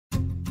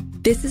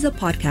This is a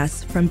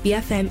podcast from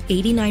BFM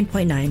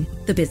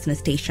 89.9, the business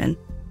station.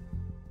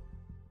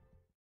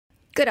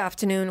 Good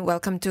afternoon.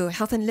 Welcome to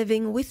Health and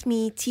Living with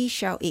me, T.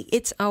 Xiao Ik.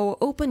 It's our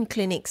open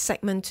clinic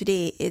segment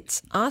today.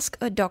 It's Ask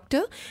a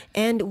Doctor,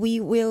 and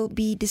we will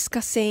be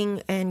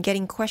discussing and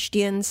getting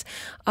questions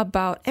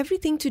about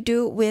everything to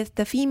do with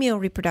the female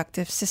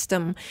reproductive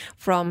system,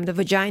 from the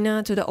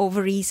vagina to the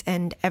ovaries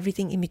and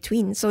everything in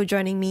between. So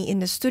joining me in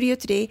the studio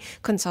today,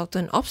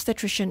 consultant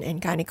obstetrician and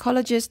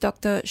gynaecologist,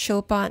 Dr.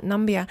 Shilpa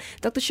Nambiar.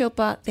 Dr.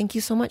 Shilpa, thank you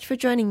so much for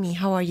joining me.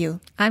 How are you?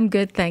 I'm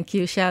good, thank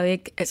you, Xiao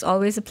Ik. It's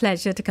always a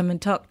pleasure to come and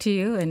talk to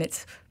you, and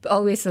it's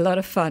always a lot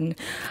of fun.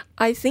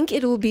 I think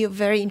it will be a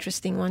very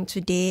interesting one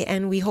today,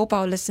 and we hope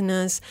our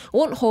listeners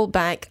won't hold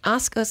back.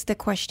 Ask us the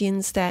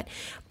questions that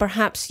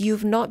perhaps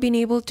you've not been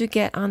able to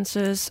get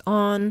answers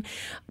on,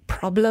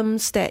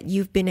 problems that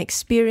you've been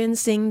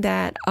experiencing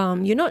that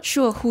you're not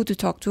sure who to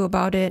talk to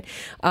about it.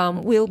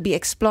 We'll be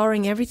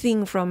exploring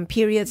everything from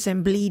periods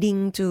and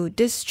bleeding to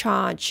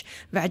discharge,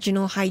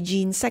 vaginal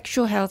hygiene,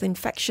 sexual health,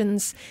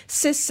 infections,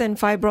 cysts and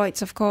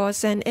fibroids, of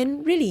course,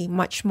 and really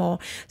much more.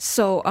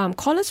 So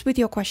call us with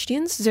your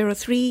questions,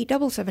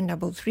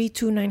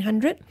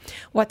 03-7733-2900.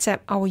 WhatsApp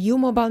our U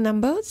mobile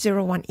number,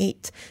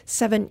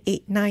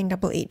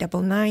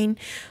 018-789-8899,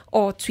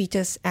 or tweet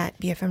us at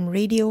BFM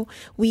Radio.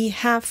 We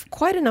have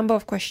quite a number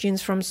of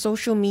questions from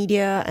social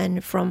media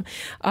and from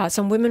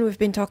some women we've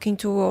been talking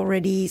to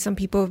already, some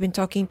people we've been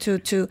talking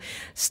to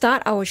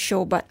start our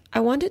show. But I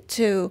wanted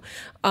to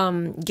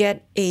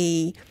get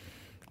a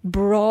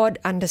broad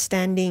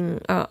understanding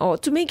or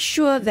to make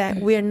sure that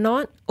we're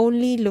not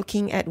only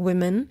looking at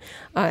women,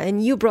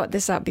 and you brought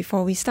this up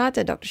before we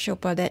started, Dr.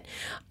 Shilpa, that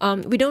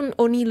we don't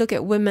only look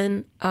at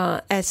women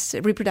as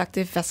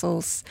reproductive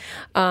vessels,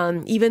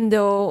 even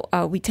though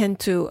we tend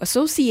to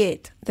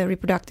associate the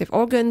reproductive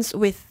organs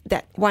with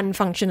that one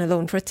function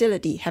alone,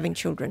 fertility, having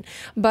children.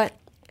 But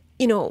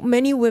you know,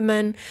 many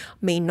women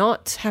may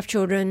not have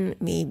children,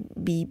 may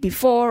be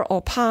before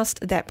or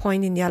past that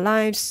point in their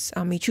lives,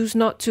 may choose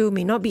not to,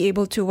 may not be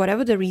able to,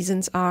 whatever the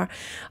reasons are.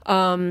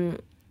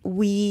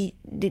 They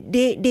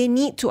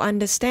need to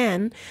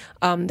understand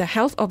the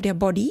health of their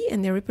body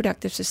and their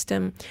reproductive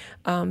system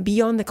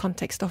beyond the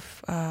context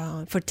of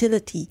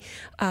fertility.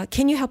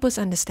 Can you help us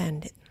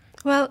understand it?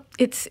 Well,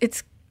 it's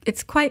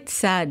quite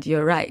sad,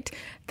 you're right,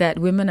 that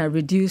women are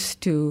reduced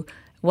to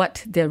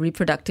what their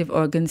reproductive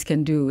organs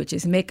can do, which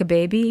is make a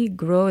baby,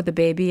 grow the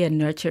baby, and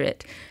nurture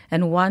it.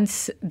 And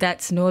once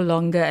that's no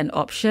longer an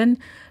option,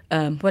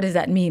 what does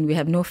that mean? We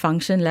have no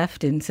function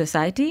left in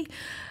society.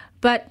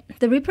 But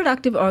the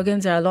reproductive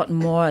organs are a lot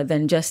more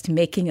than just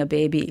making a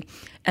baby.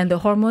 And the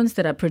hormones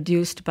that are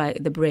produced by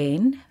the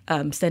brain,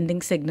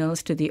 sending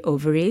signals to the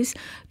ovaries,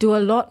 do a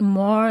lot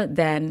more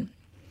than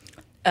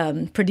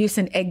produce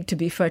an egg to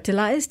be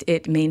fertilized.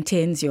 It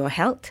maintains your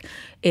health.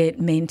 It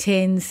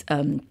maintains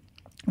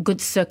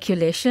good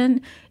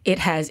circulation. It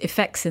has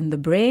effects in the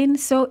brain.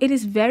 So it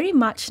is very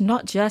much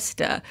not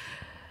just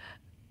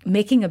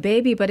making a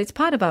baby, but it's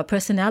part of our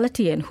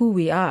personality and who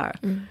we are.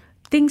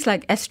 Things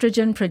like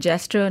estrogen,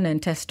 progesterone,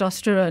 and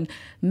testosterone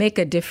make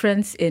a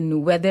difference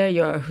in whether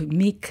you're a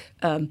meek,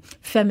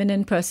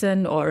 feminine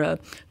person or a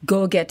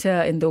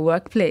go-getter in the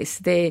workplace.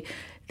 They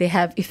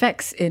have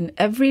effects in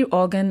every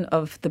organ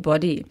of the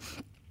body.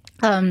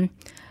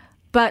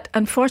 But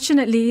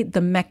unfortunately,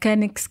 the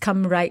mechanics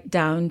come right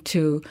down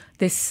to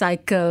this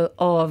cycle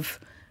of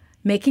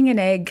making an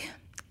egg.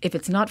 If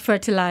it's not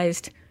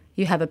fertilized,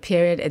 you have a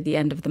period at the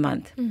end of the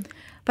month.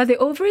 But the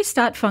ovaries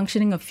start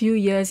functioning a few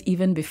years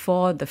even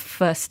before the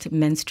first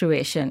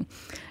menstruation.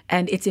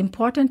 And it's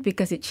important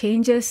because it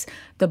changes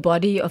the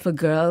body of a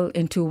girl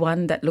into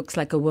one that looks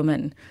like a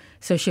woman.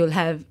 So she'll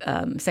have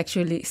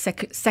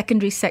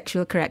secondary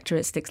sexual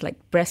characteristics like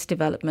breast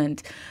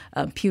development,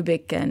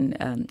 pubic and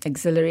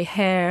axillary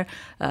hair.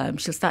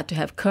 She'll start to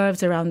have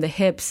curves around the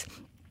hips,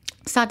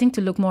 starting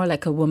to look more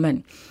like a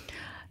woman.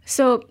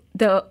 So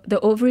the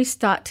ovaries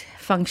start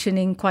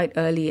functioning quite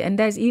early. And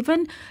there's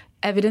even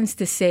evidence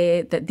to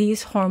say that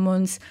these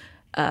hormones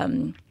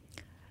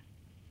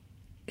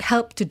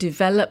help to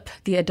develop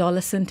the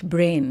adolescent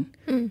brain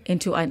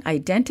into an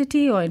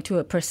identity or into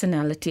a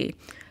personality.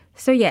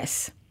 So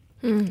yes,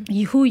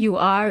 who you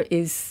are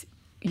is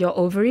your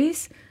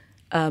ovaries,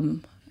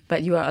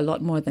 but you are a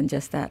lot more than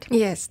just that.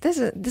 Yes,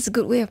 that's a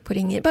good way of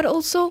putting it. But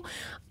also,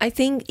 I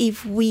think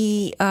if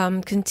we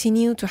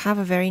continue to have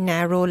a very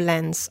narrow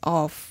lens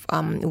of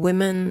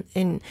women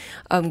and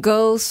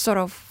girls sort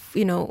of,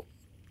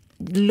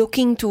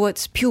 looking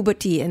towards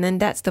puberty, and then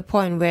that's the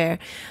point where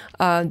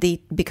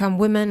they become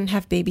women,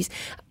 have babies.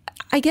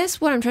 I guess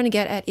what I'm trying to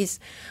get at is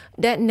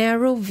that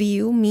narrow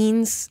view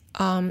means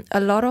a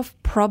lot of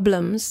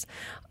problems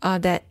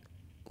that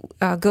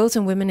girls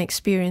and women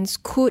experience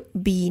could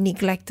be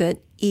neglected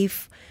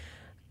if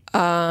they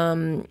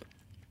are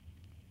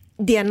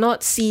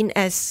not seen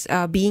as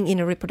being in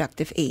a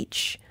reproductive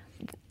age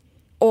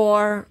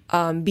or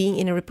being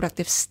in a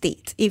reproductive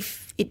state.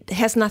 If it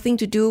has nothing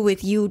to do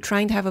with you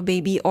trying to have a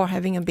baby or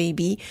having a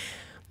baby,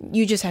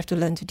 you just have to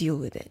learn to deal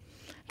with it.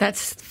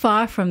 That's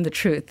far from the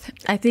truth.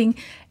 I think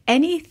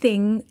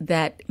anything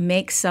that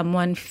makes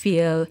someone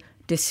feel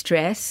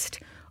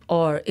distressed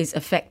or is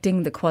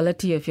affecting the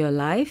quality of your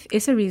life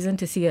is a reason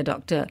to see a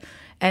doctor.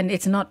 And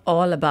it's not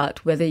all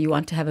about whether you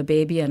want to have a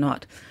baby or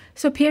not.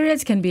 So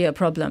periods can be a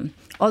problem.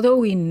 Although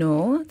we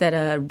know that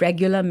a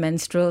regular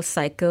menstrual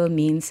cycle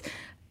means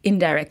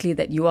indirectly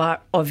that you are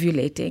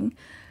ovulating,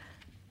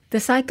 the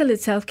cycle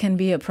itself can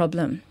be a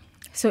problem.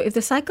 So if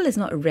the cycle is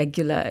not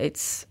regular,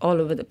 it's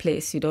all over the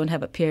place. You don't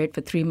have a period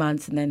for 3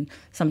 months and then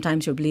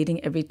sometimes you're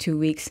bleeding every 2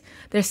 weeks.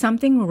 There's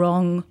something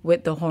wrong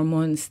with the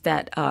hormones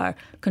that are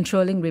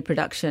controlling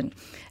reproduction.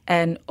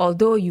 And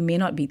although you may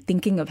not be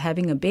thinking of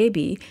having a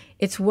baby,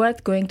 it's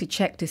worth going to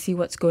check to see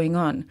what's going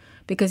on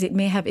because it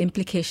may have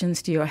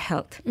implications to your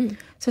health.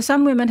 So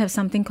some women have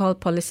something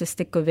called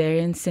polycystic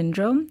ovarian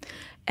syndrome,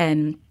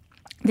 and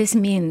this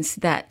means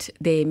that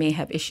they may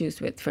have issues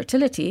with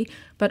fertility,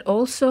 but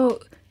also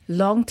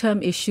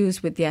long-term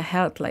issues with their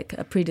health, like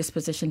a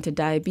predisposition to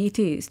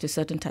diabetes, to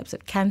certain types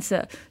of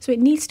cancer. So it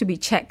needs to be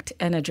checked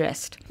and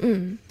addressed.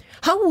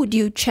 How would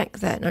you check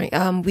that? Right?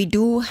 We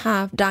do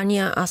have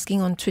Dania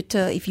asking on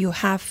Twitter if you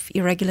have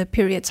irregular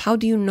periods. How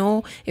do you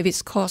know if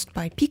it's caused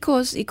by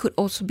PCOS? It could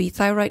also be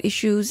thyroid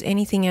issues,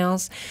 anything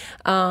else.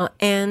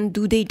 And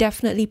do they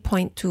definitely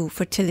point to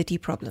fertility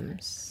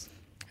problems?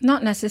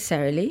 Not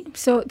necessarily.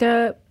 So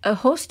there are a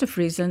host of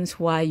reasons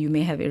why you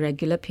may have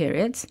irregular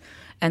periods.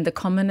 And the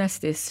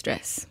commonest is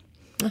stress.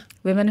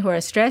 Women who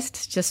are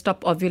stressed just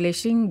stop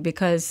ovulating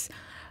because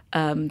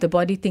the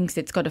body thinks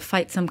it's got to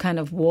fight some kind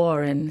of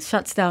war and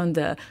shuts down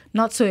the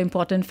not so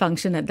important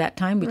function at that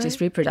time, which is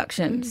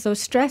reproduction. So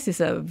stress is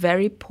a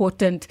very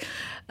potent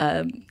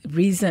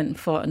reason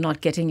for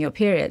not getting your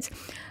periods.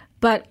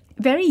 But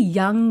very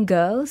young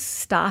girls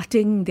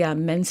starting their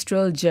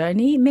menstrual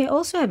journey may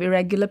also have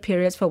irregular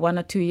periods for 1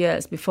 or 2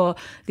 years before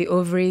the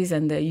ovaries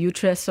and the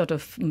uterus sort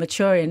of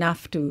mature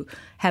enough to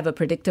have a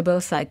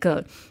predictable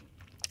cycle.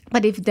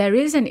 But if there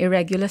is an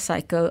irregular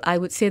cycle, I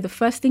would say the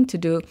first thing to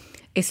do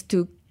is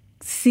to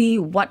see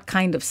what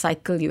kind of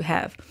cycle you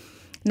have.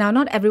 Now,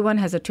 not everyone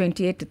has a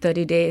 28 to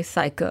 30-day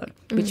cycle,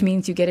 which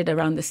means you get it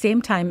around the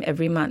same time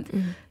every month.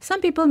 Some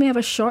people may have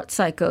a short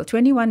cycle,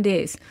 21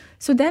 days.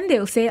 So then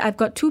they'll say, I've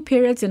got 2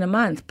 periods in a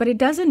month. But it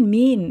doesn't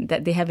mean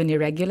that they have an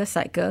irregular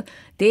cycle.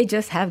 They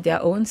just have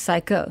their own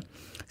cycle.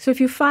 So if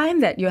you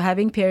find that you're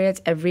having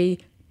periods every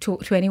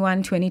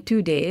 21,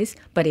 22 days,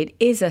 but it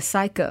is a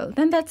cycle,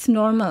 then that's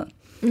normal.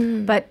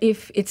 But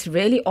if it's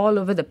really all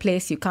over the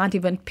place, you can't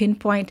even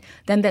pinpoint,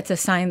 then that's a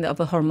sign of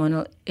a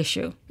hormonal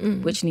issue,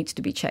 which needs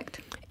to be checked.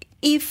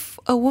 If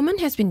a woman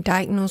has been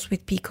diagnosed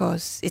with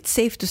PCOS, it's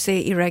safe to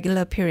say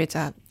irregular periods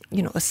are,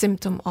 a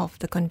symptom of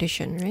the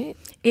condition, right?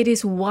 It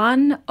is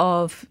one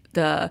of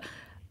the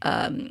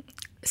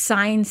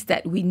signs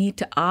that we need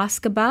to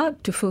ask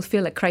about to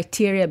fulfill a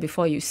criteria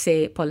before you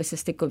say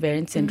polycystic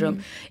ovarian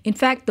syndrome. In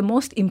fact, the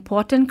most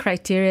important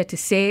criteria to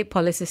say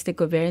polycystic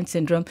ovarian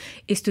syndrome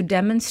is to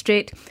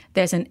demonstrate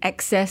there's an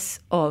excess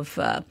of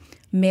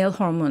male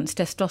hormones,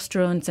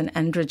 testosterone and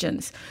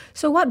androgens.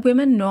 So what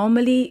women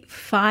normally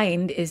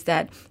find is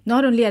that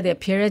not only are their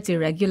periods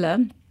irregular,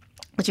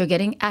 but you're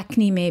getting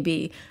acne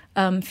maybe,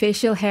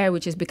 facial hair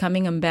which is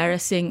becoming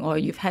embarrassing, or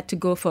you've had to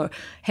go for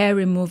hair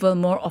removal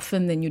more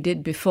often than you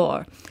did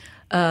before.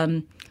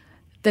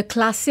 The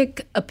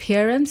classic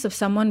appearance of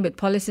someone with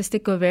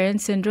polycystic ovarian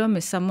syndrome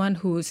is someone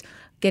who's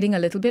getting a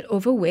little bit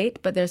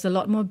overweight, but there's a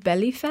lot more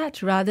belly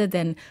fat rather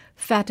than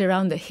fat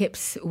around the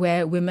hips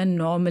where women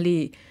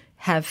normally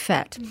have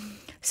fat.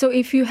 So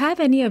if you have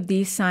any of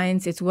these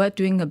signs, it's worth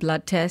doing a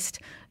blood test,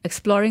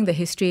 exploring the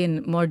history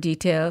in more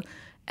detail.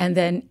 And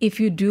then if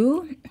you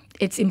do,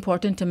 it's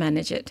important to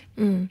manage it.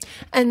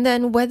 And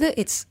then whether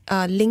it's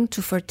linked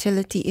to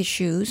fertility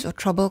issues or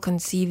trouble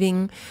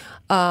conceiving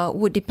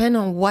would depend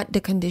on what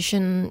the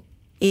condition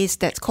is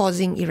that's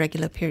causing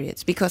irregular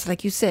periods. Because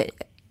like you said,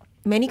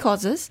 many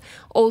causes.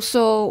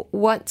 Also,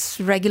 what's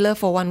regular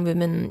for one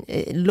woman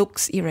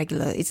looks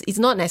irregular. It's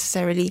not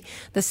necessarily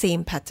the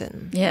same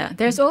pattern. Yeah,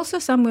 there's also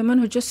some women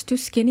who are just too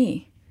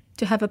skinny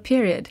to have a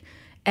period.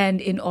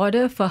 And in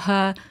order for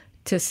her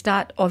to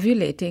start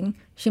ovulating,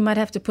 she might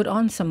have to put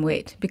on some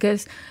weight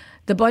because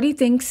the body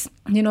thinks,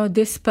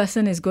 this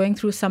person is going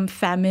through some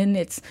famine.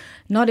 It's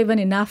not even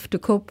enough to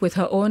cope with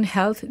her own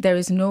health. There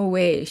is no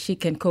way she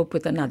can cope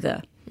with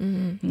another.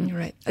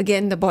 Right.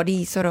 Again, the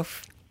body sort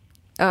of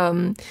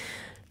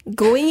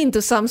going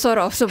into some sort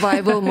of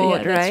survival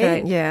mode, yeah, that's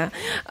right?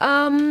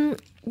 Yeah.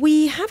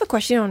 We have a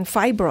question on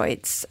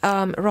fibroids.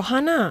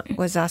 Rohana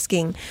was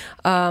asking,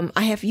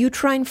 I have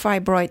uterine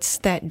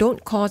fibroids that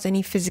don't cause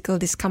any physical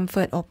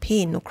discomfort or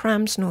pain, no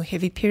cramps, no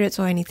heavy periods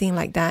or anything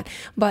like that,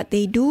 but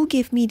they do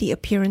give me the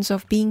appearance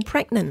of being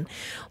pregnant.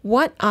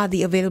 What are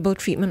the available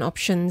treatment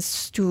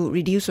options to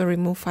reduce or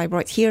remove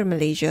fibroids here in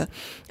Malaysia?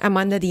 I'm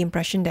under the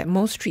impression that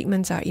most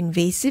treatments are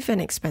invasive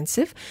and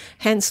expensive,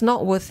 hence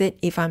not worth it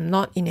if I'm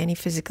not in any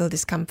physical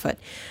discomfort.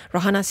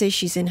 Rohana says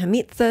she's in her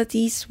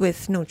mid-30s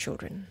with no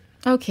children.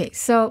 Okay,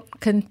 so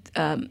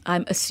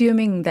I'm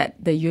assuming that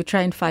the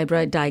uterine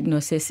fibroid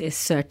diagnosis is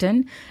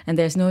certain, and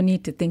there's no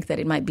need to think that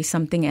it might be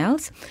something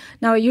else.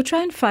 Now, a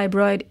uterine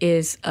fibroid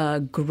is a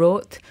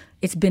growth.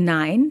 It's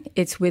benign.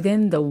 It's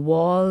within the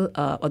wall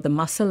or the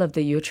muscle of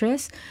the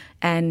uterus,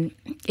 and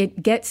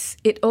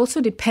it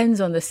also depends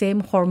on the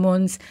same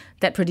hormones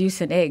that produce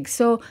an egg.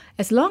 So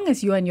as long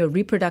as you're in your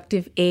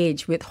reproductive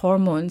age with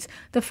hormones,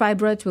 the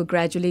fibroids will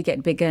gradually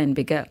get bigger and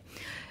bigger.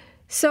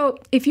 So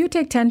if you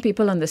take 10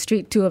 people on the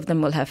street, 2 of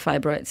them will have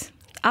fibroids.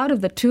 Out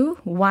of the 2,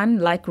 1,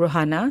 like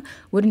Rohana,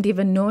 wouldn't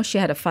even know she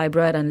had a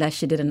fibroid unless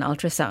she did an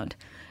ultrasound.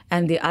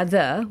 And the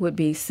other would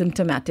be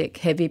symptomatic,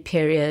 heavy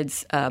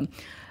periods,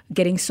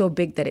 getting so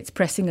big that it's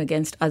pressing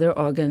against other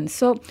organs.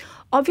 So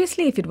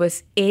obviously, if it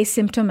was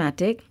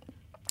asymptomatic,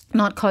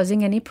 not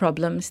causing any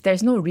problems,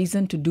 there's no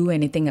reason to do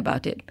anything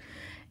about it.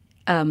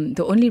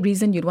 The only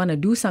reason you'd want to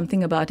do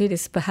something about it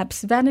is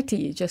perhaps vanity.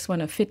 You just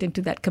want to fit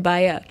into that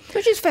kabaya.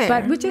 Which is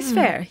fair. Which is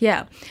fair,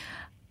 yeah.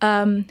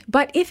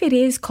 But if it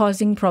is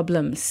causing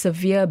problems,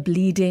 severe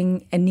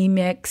bleeding,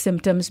 anemic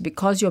symptoms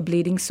because you're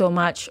bleeding so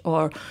much,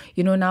 or,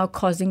 now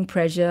causing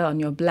pressure on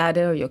your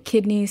bladder or your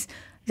kidneys,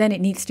 then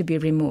it needs to be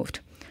removed.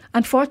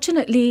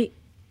 Unfortunately,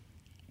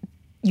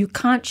 you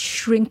can't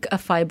shrink a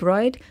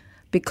fibroid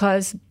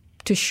because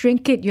to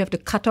shrink it, you have to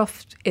cut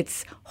off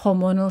its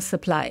hormonal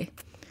supply,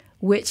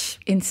 which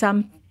in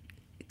some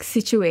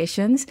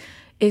situations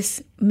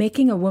is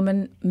making a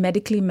woman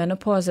medically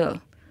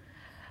menopausal.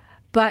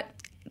 But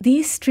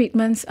these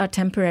treatments are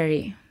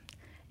temporary.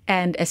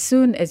 And as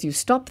soon as you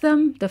stop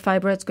them, the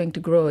fibroid's going to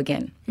grow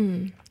again.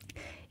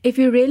 If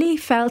you really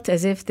felt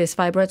as if these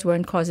fibroids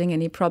weren't causing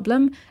any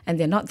problem and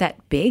they're not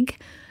that big,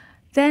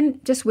 then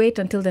just wait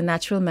until the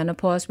natural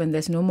menopause when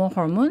there's no more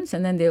hormones,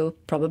 and then they'll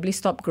probably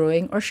stop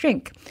growing or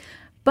shrink.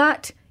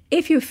 But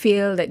if you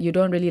feel that you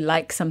don't really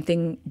like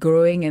something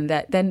growing in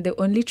that, then the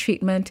only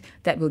treatment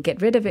that will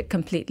get rid of it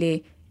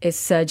completely is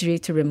surgery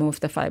to remove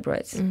the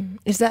fibroids.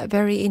 Is that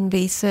very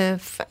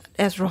invasive,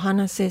 as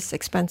Rohana says,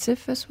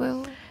 expensive as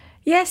well?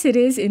 Yes, it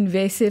is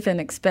invasive and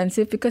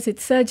expensive because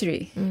it's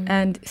surgery,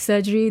 and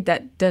surgery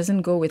that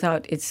doesn't go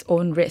without its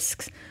own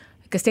risks.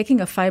 Because taking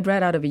a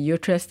fibroid out of a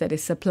uterus that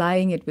is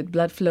supplying it with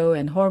blood flow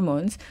and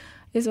hormones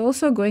is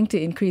also going to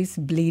increase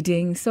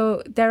bleeding.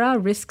 So there are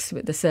risks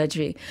with the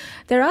surgery.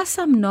 There are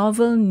some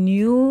novel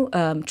new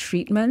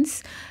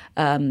treatments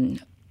where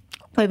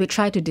we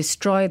try to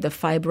destroy the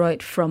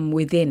fibroid from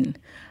within.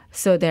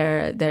 So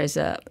there's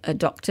a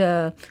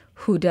doctor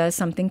who does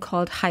something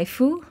called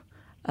HIFU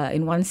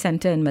in one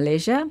center in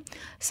Malaysia.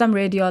 Some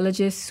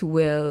radiologists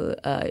will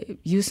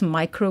use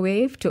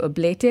microwave to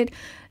ablate it.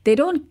 They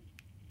don't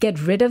get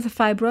rid of the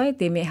fibroid.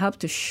 They may help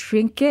to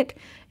shrink it.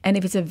 And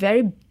if it's a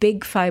very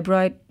big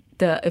fibroid,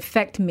 the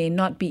effect may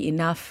not be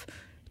enough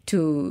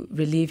to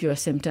relieve your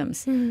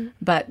symptoms.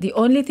 But the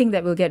only thing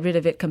that will get rid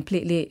of it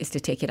completely is to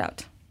take it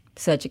out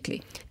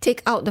surgically.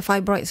 Take out the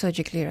fibroid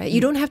surgically, right? You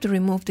don't have to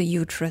remove the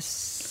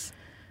uterus.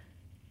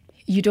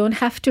 You don't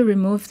have to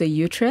remove the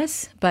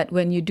uterus, but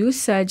when you do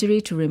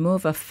surgery to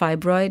remove a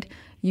fibroid,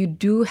 you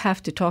do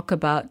have to talk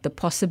about the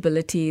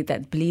possibility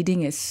that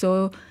bleeding is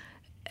so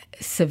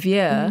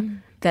severe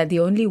that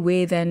the only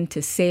way then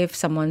to save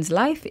someone's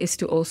life is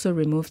to also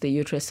remove the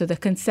uterus. So the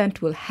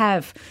consent will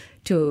have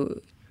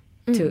to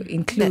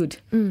include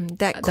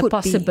the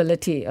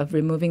possibility of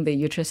removing the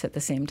uterus at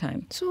the same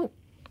time. So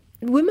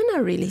women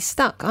are really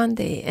stuck, aren't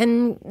they?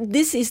 And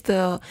this is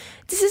a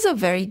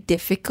very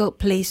difficult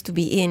place to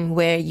be in,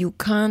 where you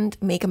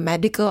can't make a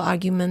medical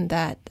argument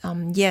that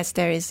yes,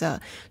 there is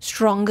a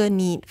stronger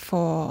need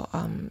for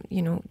an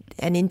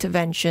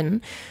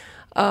intervention.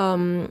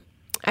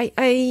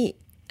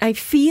 I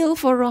feel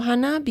for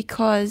Rohana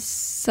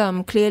because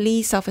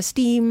clearly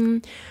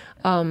self-esteem,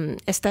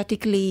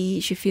 aesthetically,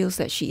 she feels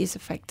that she is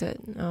affected.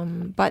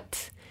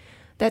 But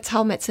that's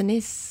how medicine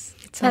is.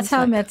 That's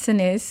how medicine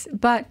is.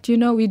 But,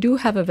 we do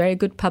have a very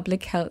good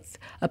public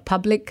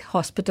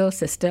hospital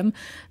system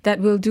that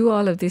will do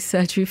all of this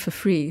surgery for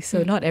free.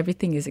 So not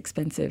everything is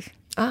expensive.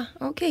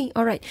 Okay.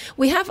 All right.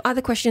 We have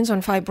other questions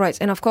on fibroids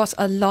and, of course,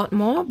 a lot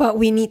more, but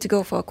we need to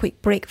go for a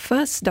quick break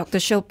first. Dr.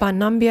 Shilpa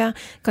Nambiar,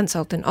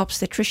 consultant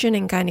obstetrician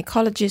and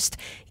gynaecologist,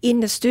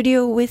 in the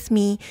studio with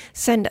me.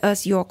 Send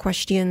us your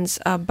questions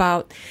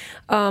about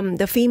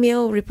the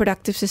female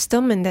reproductive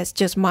system, and that's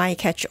just my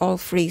catch-all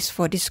phrase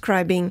for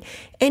describing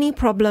any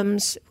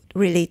problems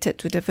related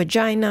to the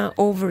vagina,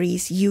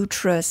 ovaries,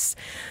 uterus,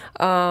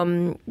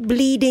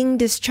 bleeding,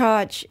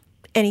 discharge.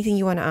 Anything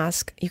you want to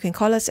ask, you can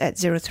call us at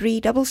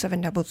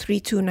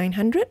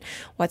 03-7733-2900,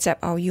 WhatsApp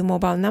our U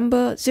mobile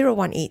number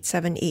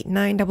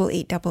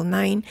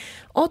 018-789-8899,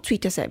 or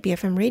tweet us at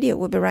BFM Radio.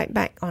 We'll be right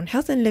back on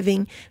Health and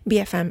Living,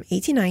 BFM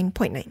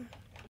 89.9.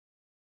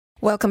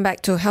 Welcome back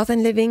to Health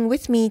and Living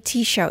with me,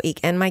 T. Xiao Ik,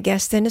 and my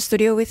guest in the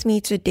studio with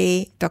me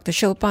today, Dr.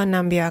 Shilpa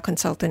Nambiar,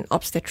 consultant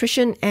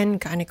obstetrician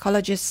and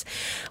gynecologist.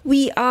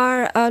 We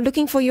are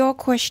looking for your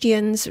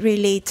questions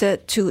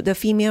related to the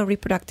female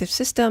reproductive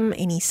system,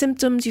 any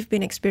symptoms you've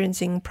been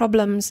experiencing,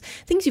 problems,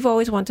 things you've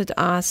always wanted to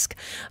ask.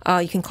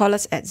 You can call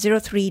us at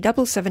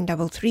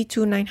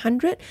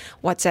 0377332900,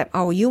 WhatsApp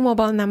our U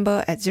mobile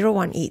number at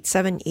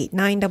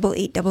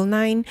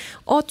 018-789-8899,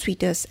 or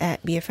tweet us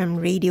at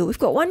BFM Radio. We've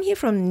got one here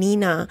from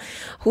Nina,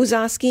 who's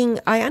asking,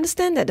 I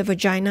understand that the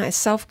vagina is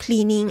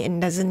self-cleaning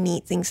and doesn't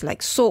need things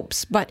like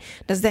soaps, but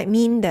does that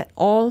mean that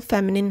all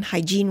feminine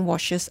hygiene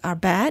washes are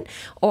bad,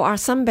 or are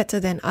some better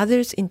than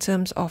others in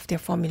terms of their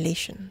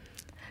formulation?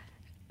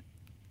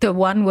 The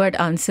one-word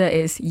answer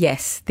is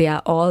yes, they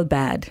are all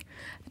bad.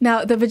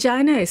 Now, the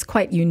vagina is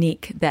quite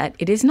unique that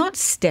it is not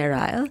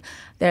sterile.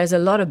 There's a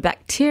lot of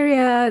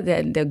bacteria,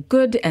 they're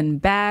good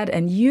and bad,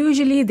 and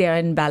usually they're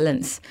in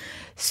balance.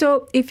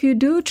 So if you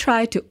do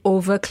try to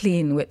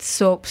over-clean with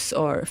soaps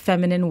or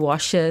feminine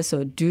washes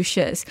or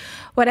douches,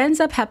 what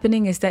ends up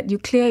happening is that you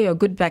clear your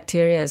good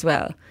bacteria as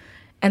well.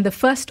 And the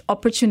first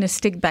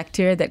opportunistic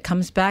bacteria that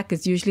comes back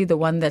is usually the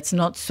one that's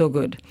not so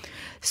good.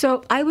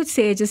 So I would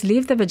say just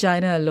leave the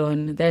vagina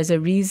alone. There's a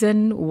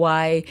reason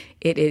why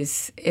it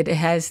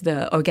has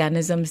the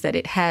organisms that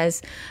it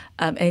has,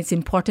 and it's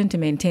important to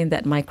maintain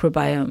that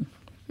microbiome.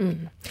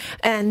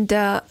 And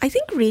I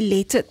think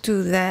related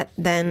to that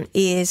then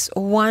is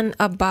one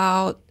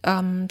about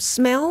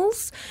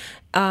smells.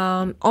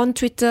 On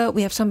Twitter,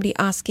 we have somebody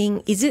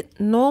asking, is it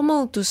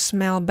normal to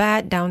smell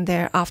bad down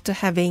there after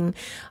having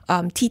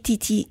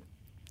TTC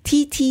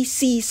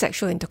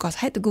sexual intercourse? I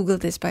had to Google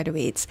this, by the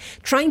way. It's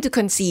trying to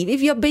conceive.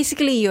 If you're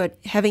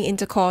having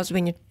intercourse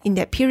when you're in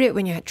that period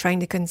when you're trying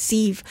to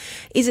conceive,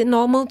 is it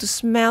normal to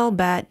smell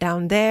bad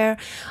down there?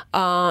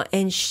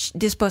 And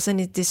this person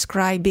is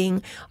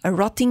describing a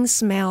rotting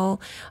smell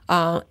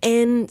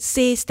and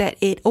says that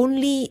it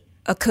only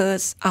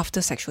occurs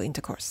after sexual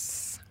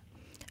intercourse.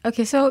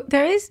 Okay, so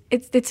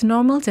it's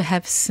normal to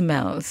have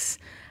smells.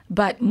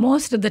 But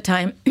most of the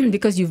time,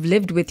 because you've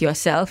lived with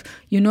yourself,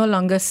 you no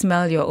longer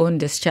smell your own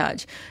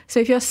discharge. So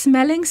if you're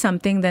smelling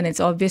something, then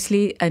it's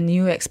obviously a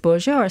new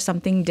exposure or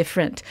something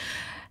different.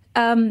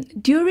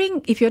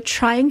 If you're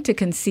trying to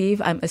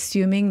conceive, I'm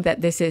assuming that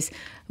this is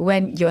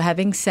when you're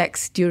having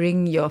sex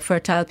during your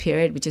fertile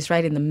period, which is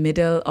right in the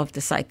middle of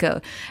the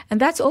cycle.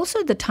 And that's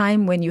also the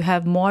time when you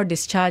have more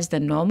discharge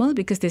than normal,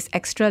 because this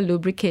extra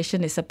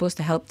lubrication is supposed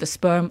to help the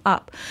sperm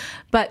up.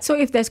 But so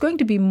if there's going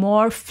to be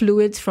more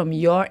fluids from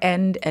your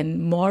end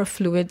and more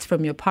fluids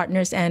from your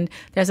partner's end,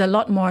 there's a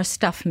lot more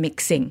stuff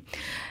mixing.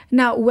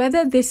 Now,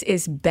 whether this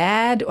is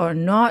bad or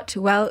not,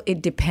 well,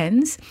 it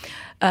depends.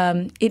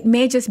 It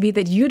may just be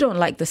that you don't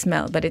like the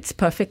smell, but it's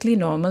perfectly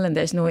normal and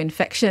there's no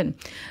infection.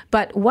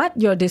 But what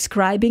you're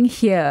describing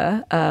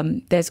here,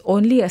 there's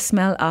only a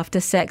smell after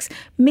sex,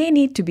 may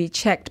need to be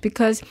checked,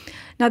 because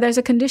now there's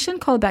a condition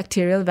called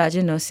bacterial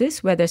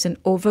vaginosis where there's an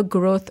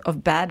overgrowth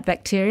of bad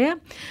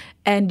bacteria,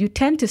 and you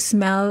tend to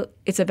smell,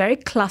 it's a very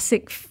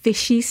classic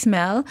fishy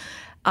smell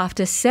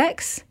after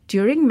sex,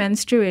 during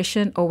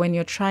menstruation, or when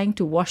you're trying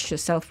to wash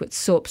yourself with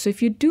soap. So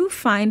if you do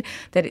find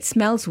that it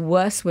smells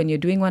worse when you're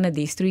doing one of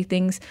these three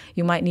things,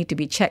 you might need to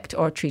be checked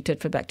or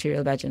treated for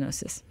bacterial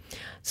vaginosis.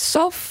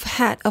 Soph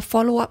had a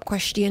follow-up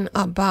question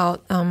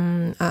about,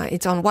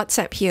 it's on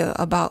WhatsApp here,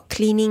 about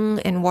cleaning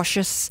and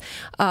washes.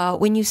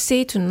 When you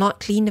say to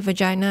not clean the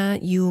vagina,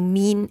 you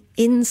mean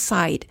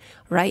inside,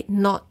 right?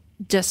 Not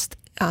just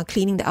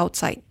cleaning the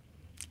outside.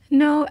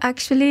 No,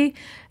 actually,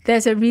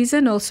 there's a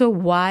reason also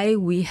why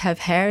we have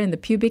hair in the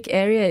pubic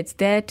area. It's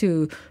there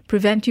to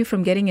prevent you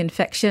from getting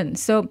infection.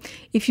 So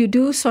if you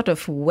do sort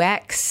of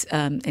wax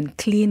and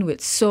clean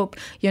with soap,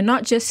 you're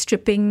not just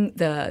stripping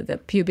the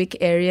pubic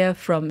area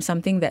from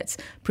something that's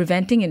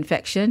preventing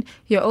infection.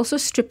 You're also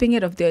stripping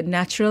it of the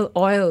natural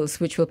oils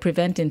which will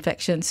prevent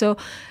infection. So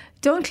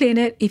don't clean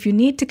it. If you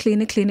need to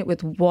clean it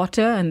with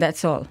water, and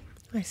that's all.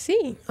 I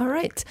see. All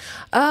right.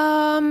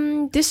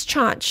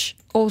 Discharge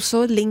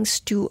also links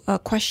to a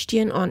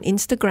question on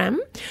Instagram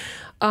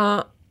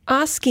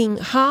asking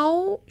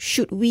how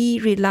should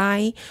we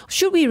rely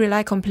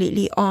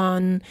completely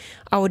on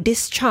our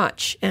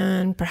discharge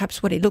and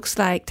perhaps what it looks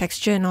like,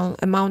 texture and all,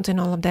 amount and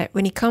all of that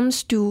when it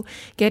comes to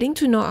getting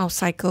to know our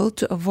cycle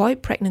to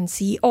avoid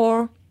pregnancy,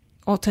 or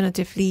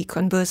alternatively,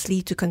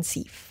 conversely, to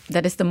conceive.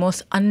 That is the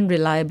most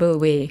unreliable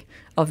way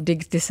of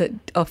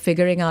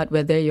figuring out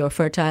whether you're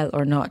fertile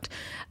or not.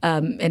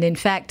 And in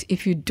fact,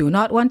 if you do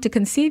not want to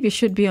conceive, you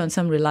should be on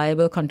some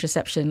reliable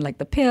contraception like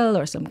the pill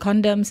or some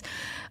condoms.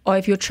 Or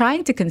if you're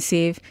trying to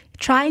conceive,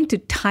 trying to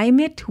time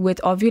it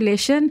with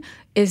ovulation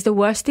is the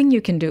worst thing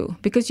you can do,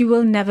 because you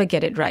will never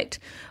get it right.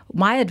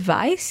 My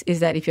advice is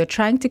that if you're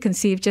trying to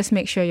conceive, just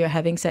make sure you're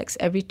having sex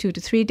every 2 to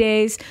 3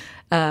 days,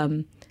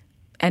 and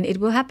it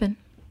will happen.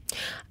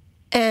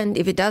 And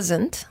if it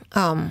doesn't,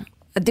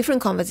 a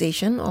different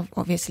conversation,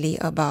 obviously,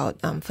 about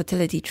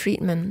fertility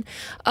treatment.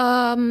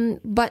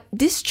 But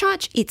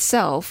discharge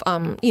itself,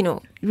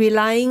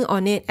 relying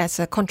on it as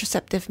a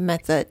contraceptive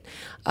method,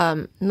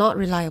 not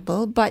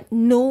reliable, but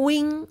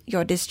knowing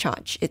your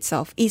discharge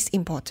itself is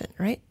important,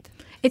 right?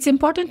 It's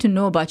important to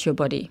know about your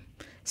body,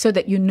 so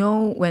that you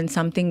know when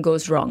something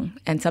goes wrong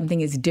and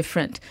something is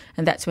different.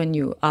 And that's when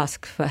you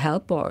ask for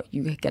help or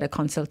you get a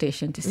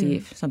consultation to see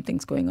if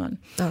something's going on.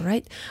 All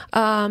right.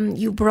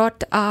 You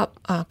brought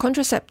up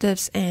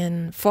contraceptives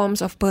and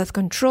forms of birth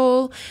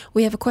control.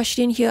 We have a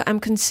question here. I'm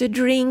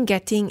considering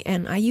getting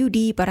an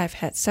IUD, but I've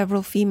had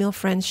several female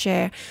friends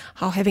share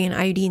how having an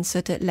IUD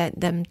inserted led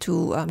them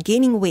to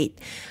gaining weight.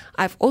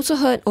 I've also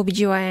heard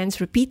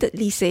OBGYNs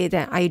repeatedly say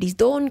that IUDs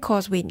don't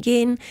cause weight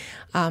gain.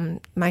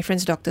 My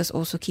friends' doctors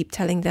also keep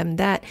telling them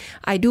that.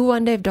 I do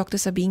wonder if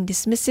doctors are being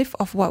dismissive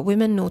of what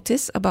women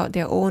notice about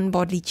their own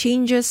bodily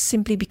changes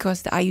simply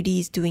because the IUD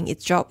is doing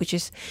its job, which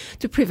is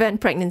to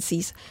prevent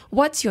pregnancies.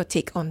 What's your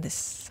take on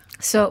this?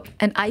 So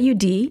an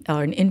IUD,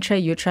 or an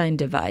intrauterine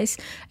device,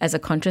 as a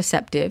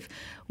contraceptive,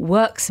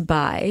 works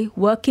by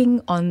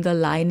working on the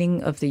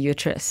lining of the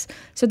uterus.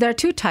 So there are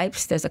two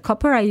types. There's a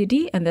copper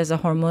IUD and there's a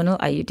hormonal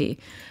IUD.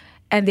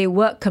 And they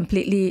work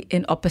completely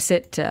in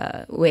opposite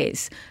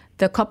ways.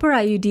 The copper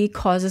IUD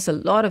causes a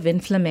lot of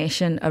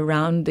inflammation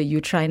around the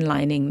uterine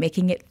lining,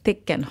 making it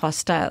thick and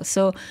hostile.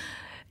 So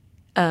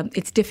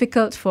it's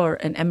difficult for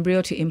an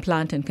embryo to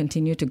implant and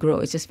continue to grow.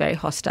 It's just very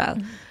hostile.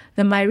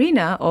 The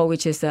Mirena, or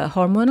which is the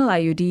hormonal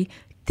IUD,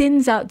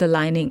 thins out the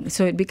lining.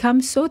 So it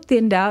becomes so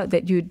thinned out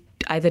that you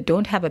either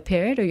don't have a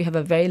period or you have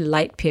a very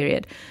light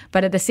period.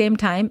 But at the same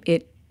time,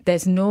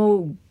 there's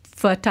no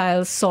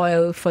fertile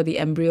soil for the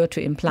embryo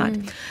to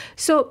implant.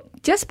 So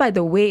just by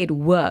the way it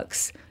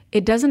works,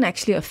 it doesn't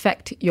actually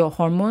affect your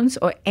hormones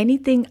or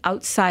anything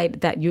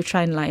outside that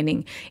uterine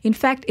lining. In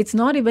fact, it's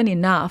not even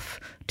enough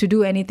to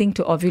do anything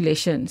to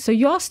ovulation. So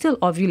you're still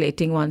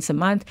ovulating once a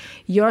month.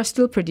 You're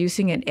still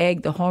producing an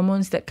egg, the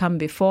hormones that come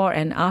before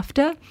and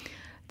after.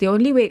 The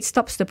only way it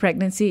stops the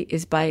pregnancy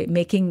is by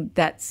making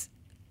that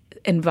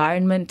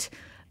environment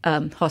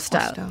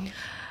hostile.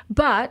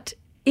 But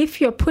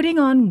if you're putting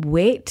on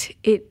weight,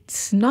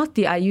 it's not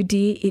the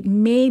IUD, it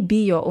may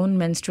be your own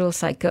menstrual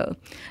cycle.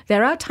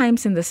 There are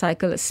times in the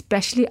cycle,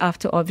 especially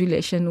after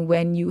ovulation,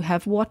 when you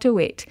have water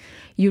weight.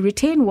 You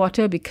retain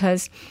water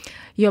because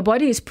your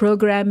body is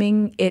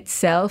programming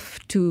itself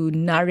to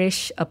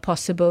nourish a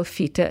possible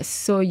fetus.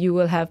 So you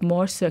will have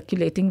more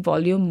circulating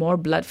volume, more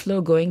blood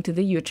flow going to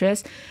the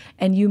uterus,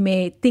 and you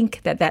may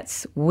think that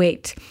that's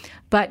weight.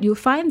 But you'll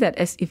find that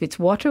if it's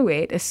water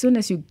weight, as soon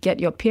as you get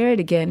your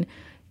period again,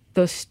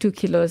 those 2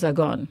 kilos are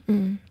gone.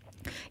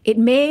 It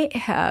may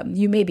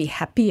you may be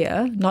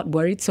happier, not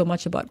worried so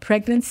much about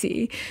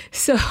pregnancy.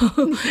 So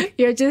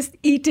you're just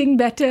eating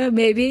better,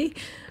 maybe.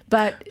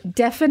 But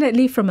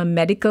definitely from a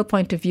medical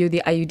point of view,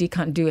 the IUD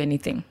can't do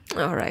anything.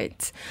 All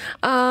right.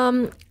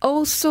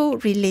 Also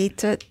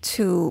related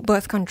to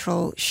birth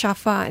control,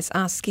 Shafa is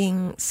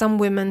asking, some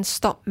women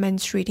stop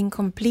menstruating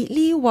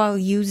completely while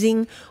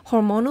using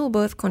hormonal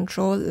birth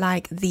control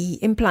like the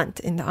implant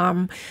in the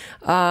arm.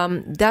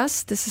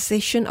 Does the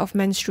cessation of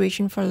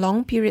menstruation for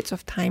long periods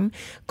of time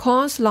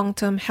cause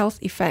long-term health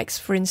effects?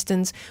 For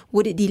instance,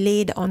 would it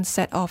delay the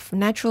onset of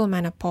natural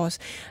menopause?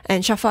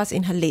 And Shafa's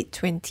in her late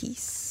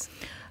 20s.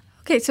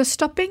 Okay, so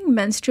stopping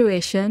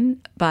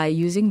menstruation by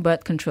using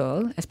birth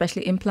control,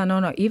 especially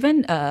Implanon or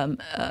even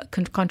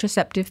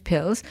contraceptive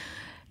pills,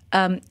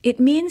 it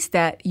means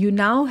that you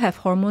now have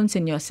hormones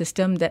in your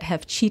system that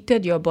have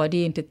cheated your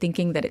body into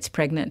thinking that it's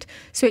pregnant.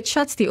 So it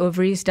shuts the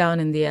ovaries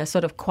down and they are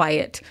sort of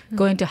quiet,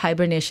 go into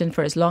hibernation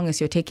for as long as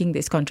you're taking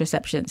these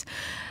contraceptions.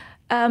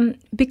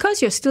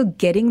 Because you're still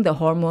getting the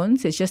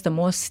hormones, it's just a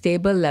more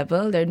stable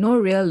level. There are no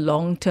real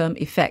long-term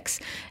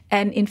effects.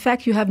 And in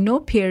fact, you have no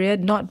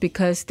period, not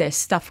because there's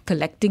stuff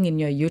collecting in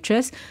your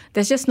uterus.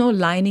 There's just no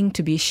lining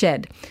to be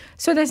shed.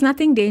 So there's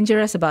nothing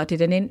dangerous about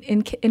it. And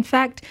in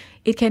fact,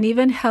 it can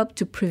even help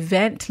to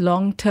prevent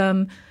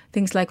long-term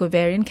things like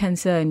ovarian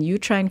cancer and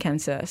uterine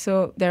cancer.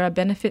 So there are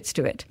benefits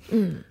to it.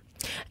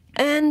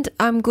 And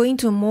I'm going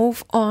to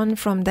move on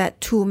from that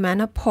to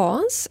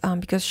menopause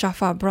because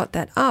Shafa brought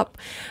that up.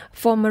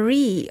 For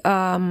Marie,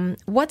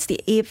 what's the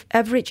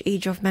average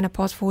age of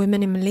menopause for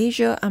women in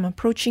Malaysia? I'm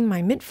approaching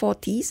my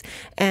mid-40s,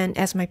 and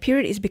as my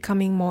period is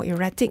becoming more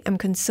erratic, I'm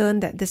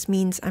concerned that this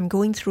means I'm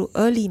going through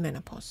early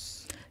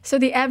menopause. So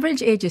the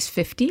average age is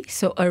 50,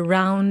 so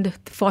around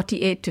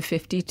 48 to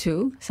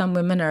 52. Some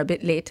women are a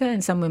bit later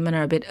and some women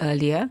are a bit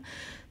earlier.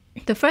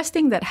 The first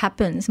thing that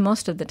happens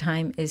most of the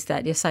time is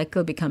that your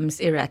cycle becomes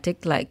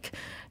erratic, like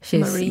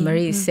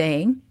Marie is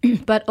saying.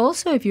 But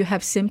also if you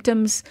have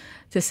symptoms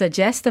to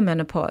suggest the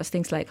menopause,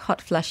 things like hot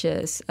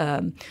flushes,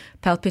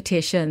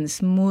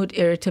 palpitations, mood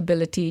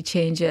irritability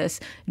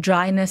changes,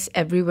 dryness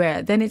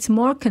everywhere, then it's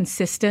more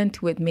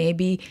consistent with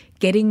maybe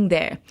getting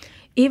there.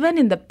 Even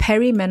in the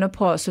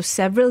perimenopause, so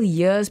several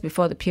years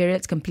before the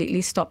periods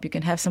completely stop, you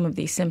can have some of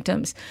these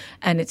symptoms,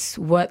 and it's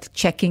worth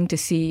checking to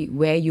see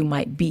where you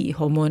might be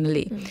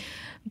hormonally.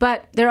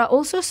 But there are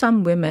also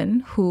some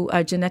women who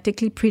are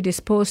genetically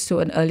predisposed to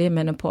an earlier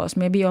menopause.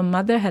 Maybe your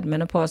mother had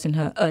menopause in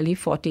her early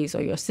 40s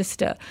or your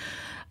sister.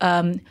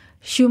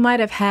 She might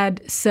have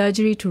had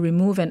surgery to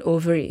remove an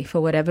ovary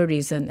for whatever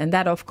reason. And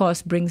that, of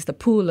course, brings the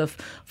pool of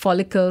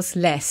follicles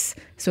less.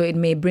 So it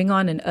may bring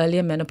on an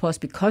earlier menopause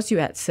because you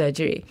had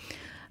surgery.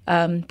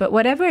 But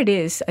whatever it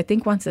is, I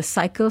think once the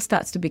cycle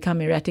starts to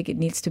become erratic, it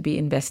needs to be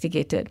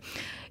investigated.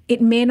 It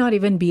may not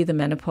even be the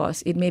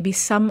menopause. It may be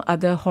some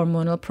other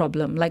hormonal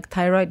problem like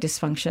thyroid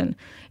dysfunction.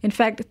 In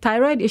fact,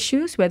 thyroid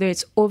issues, whether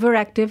it's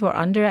overactive or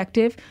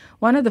underactive,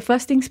 one of the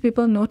first things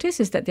people notice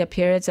is that their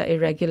periods are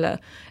irregular,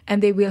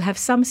 and they will have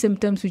some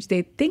symptoms which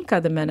they think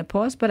are the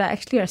menopause, but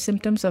actually are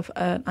symptoms of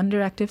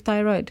underactive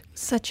thyroid.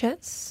 Such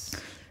as?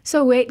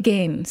 So weight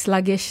gain,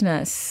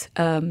 sluggishness,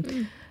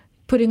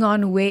 putting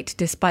on weight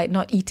despite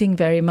not eating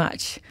very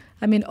much.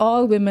 I mean,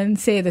 all women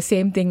say the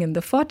same thing in the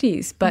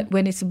 40s, but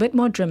when it's a bit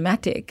more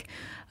dramatic,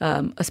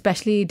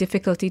 especially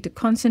difficulty to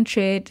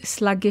concentrate,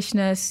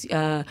 sluggishness,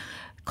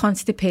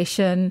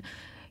 constipation,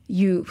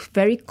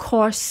 very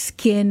coarse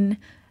skin,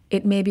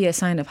 it may be a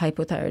sign of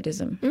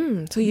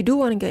hypothyroidism. So you do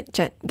want to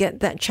get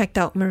that checked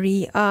out,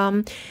 Marie.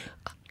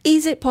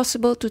 Is it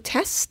possible to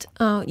test?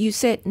 You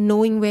said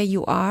knowing where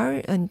you are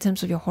in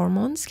terms of your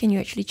hormones. Can you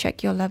actually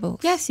check your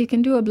levels? Yes, you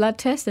can do a blood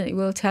test and it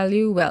will tell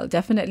you,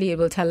 definitely it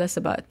will tell us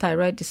about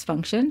thyroid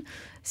dysfunction.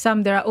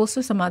 There are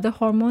also some other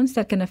hormones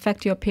that can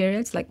affect your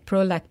periods, like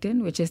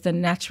prolactin, which is the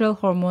natural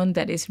hormone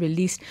that is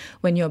released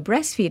when you're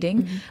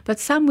breastfeeding. Mm-hmm. But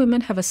some women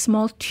have a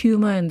small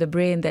tumor in the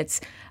brain that's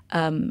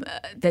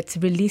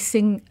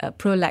releasing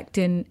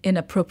prolactin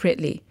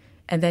inappropriately.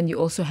 And then you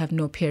also have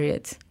no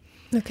periods.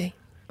 Okay.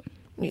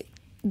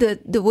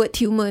 The word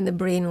tumor in the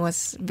brain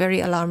was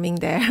very alarming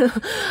there.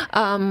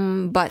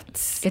 But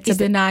it's a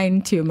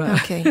benign tumor.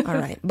 Okay, all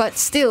right. But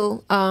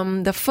still,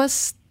 the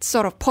first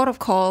sort of port of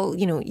call,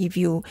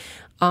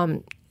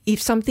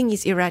 if something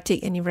is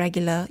erratic and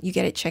irregular, you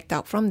get it checked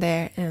out from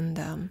there. And,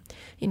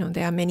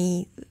 there are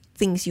many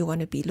things you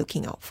want to be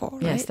looking out for,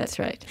 right? Yes, that's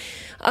right.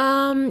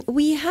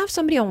 We have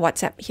somebody on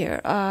WhatsApp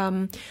here.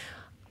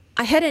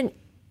 I had an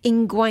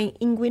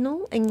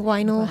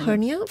inguinal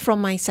hernia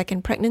from my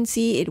second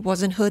pregnancy. It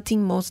wasn't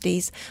hurting most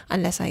days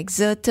unless I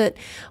exerted.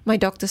 My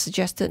doctor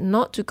suggested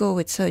not to go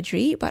with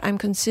surgery, but I'm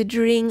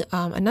considering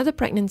another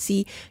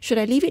pregnancy. Should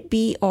I leave it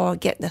be or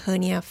get the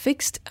hernia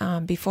fixed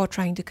before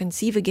trying to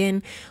conceive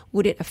again?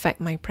 Would it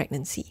affect my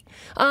pregnancy?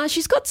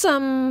 She's got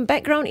some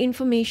background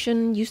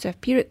information. Used to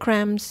have period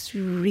cramps,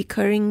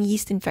 recurring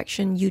yeast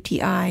infection,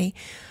 UTI.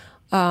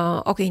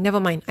 Okay, never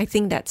mind. I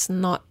think that's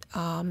not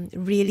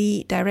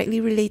really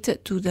directly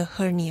related to the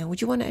hernia.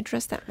 Would you want to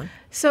address that one?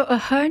 So a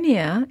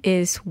hernia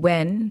is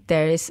when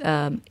there is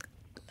either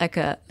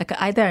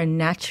a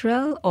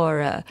natural or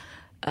a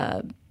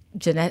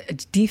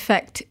genetic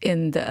defect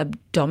in the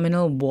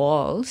abdominal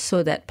wall,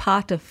 so that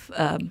part of,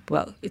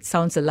 it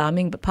sounds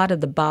alarming, but part of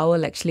the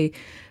bowel actually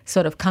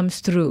sort of comes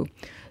through.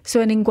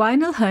 So an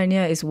inguinal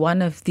hernia is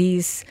one of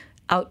these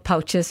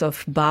outpouches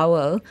of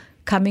bowel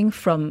coming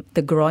from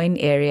the groin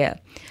area.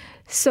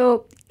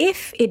 So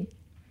if it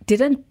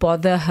didn't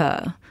bother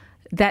her,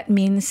 that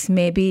means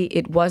maybe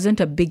it wasn't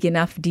a big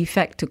enough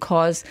defect to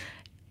cause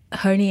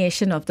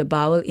herniation of the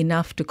bowel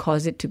enough to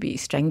cause it to be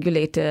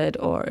strangulated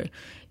or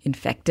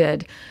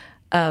infected.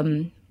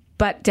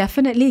 But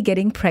definitely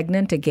getting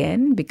pregnant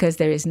again, because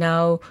there is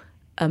now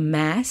a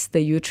mass,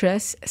 the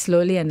uterus,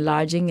 slowly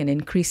enlarging and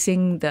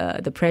increasing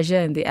the pressure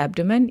in the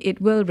abdomen,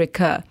 it will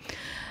recur.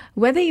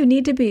 Whether you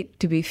need to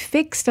be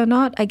fixed or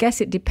not, I guess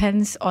it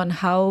depends on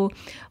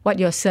what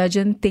your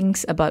surgeon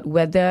thinks about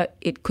whether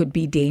it could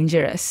be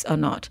dangerous or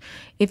not.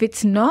 If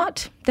it's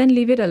not, then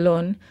leave it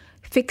alone.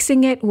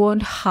 Fixing it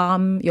won't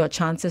harm your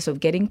chances of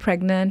getting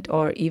pregnant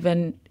or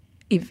even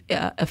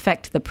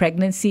affect the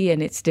pregnancy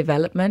and its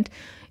development.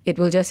 It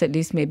will just at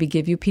least maybe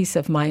give you peace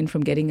of mind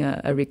from getting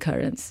a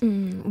recurrence.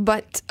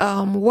 But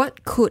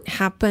what could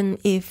happen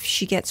if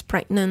she gets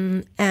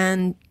pregnant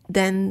and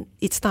then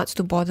it starts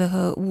to bother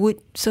her? Would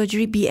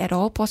surgery be at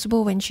all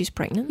possible when she's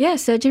pregnant? Yeah,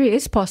 surgery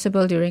is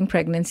possible during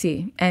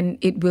pregnancy, and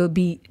it will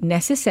be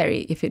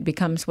necessary if it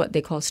becomes what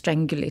they call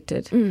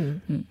strangulated.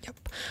 Yep.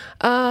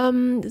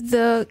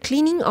 The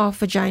cleaning of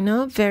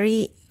vagina,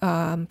 very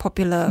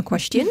popular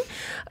question.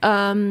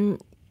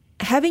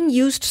 Having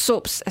used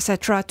soaps,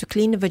 etc., to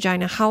clean the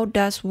vagina, how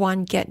does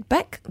one get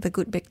back the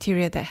good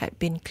bacteria that had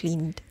been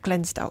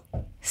cleansed out?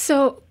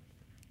 So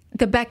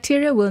the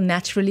bacteria will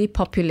naturally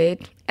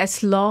populate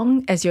as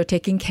long as you're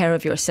taking care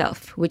of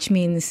yourself, which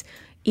means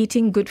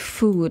eating good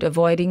food,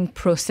 avoiding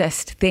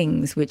processed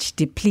things which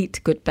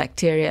deplete good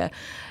bacteria,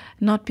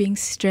 not being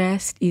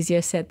stressed,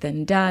 easier said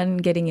than done,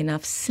 getting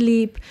enough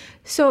sleep.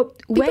 So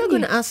people are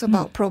going to ask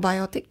about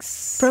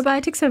probiotics.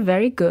 Probiotics are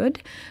very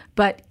good,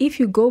 but if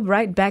you go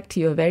right back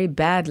to your very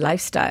bad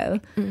lifestyle,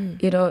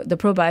 the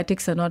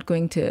probiotics are not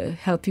going to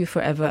help you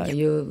forever. Yep.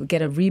 You'll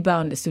get a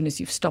rebound as soon as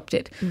you've stopped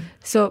it.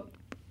 So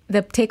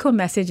the take-home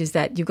message is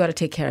that you've got to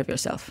take care of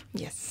yourself.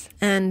 Yes.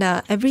 And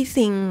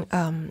everything,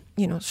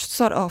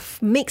 sort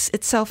of makes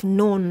itself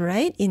known,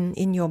 right,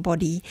 in your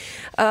body.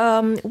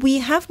 We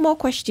have more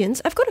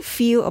questions. I've got a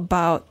few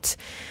about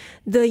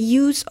the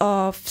use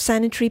of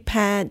sanitary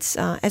pads,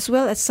 as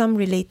well as some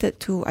related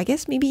to, I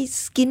guess, maybe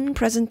skin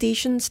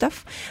presentation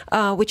stuff,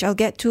 which I'll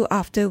get to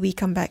after we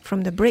come back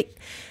from the break.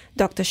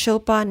 Dr.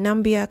 Shilpa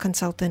Nambiar,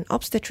 consultant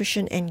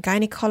obstetrician and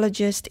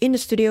gynaecologist, in the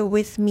studio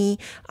with me,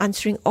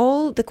 answering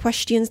all the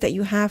questions that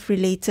you have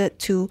related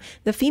to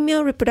the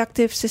female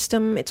reproductive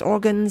system, its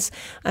organs,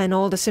 and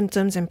all the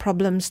symptoms and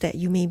problems that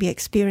you may be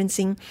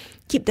experiencing.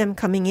 Keep them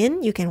coming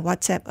in. You can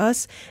WhatsApp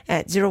us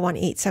at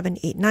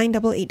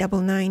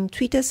 018-789-8899,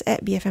 tweet us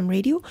at BFM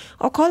Radio,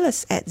 or call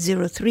us at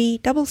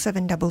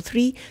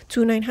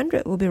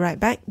 03-7733-2900. We'll be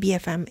right back.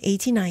 BFM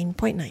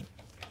 89.9.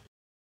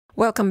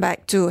 Welcome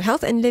back to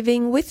Health and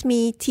Living with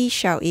me, T.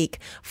 Xiao Ik.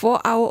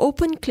 For our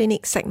open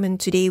clinic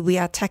segment today, we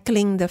are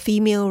tackling the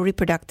female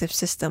reproductive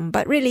system.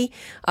 But really,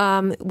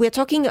 we're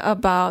talking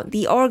about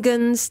the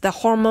organs, the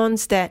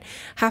hormones that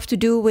have to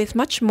do with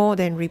much more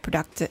than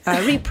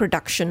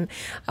reproduction.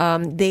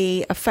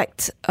 They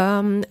affect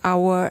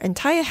our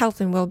entire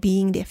health and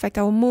well-being. They affect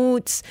our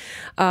moods.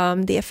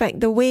 They affect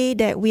the way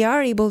that we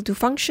are able to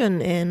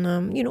function and,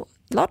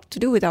 a lot to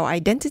do with our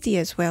identity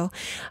as well.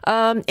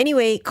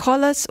 Anyway,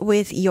 call us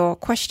with your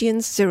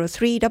questions,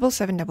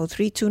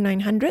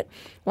 03-7733-2900.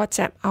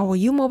 WhatsApp our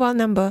U-Mobile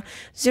number,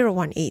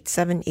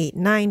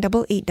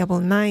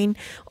 018-789-8899,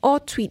 or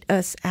tweet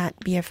us at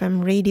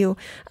BFM Radio.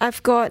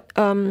 I've got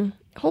a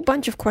whole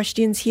bunch of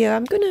questions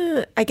here.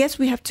 I guess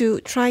we have to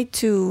try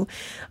to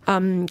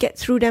get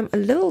through them a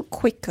little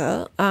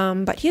quicker.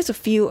 But here's a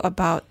few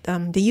about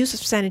the use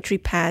of sanitary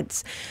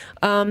pads.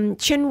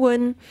 Chen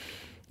Wen,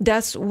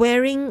 does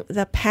wearing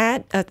the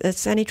pad, a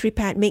sanitary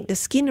pad, make the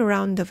skin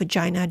around the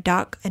vagina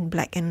dark and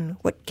black? And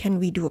what can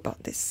we do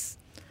about this?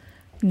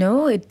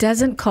 No, it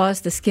doesn't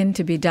cause the skin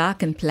to be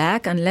dark and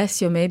black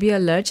unless you're maybe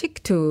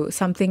allergic to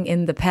something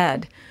in the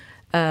pad.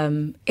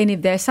 And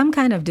if there's some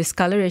kind of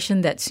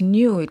discoloration that's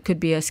new, it could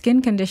be a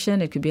skin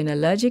condition, it could be an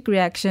allergic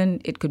reaction,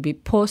 it could be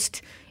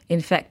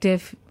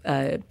post-infective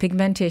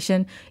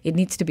pigmentation, it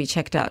needs to be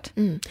checked out.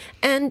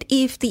 And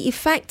if the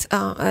effect,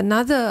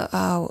 another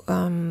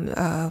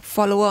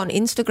follower on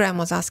Instagram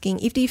was asking,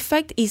 if the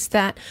effect is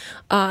that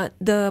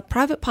the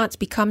private parts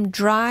become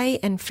dry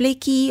and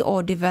flaky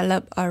or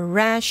develop a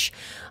rash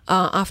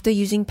after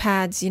using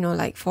pads,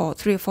 like for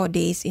 3 or 4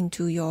 days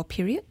into your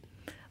period?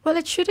 Well,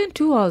 it shouldn't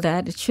do all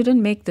that. It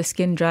shouldn't make the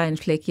skin dry and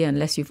flaky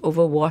unless you've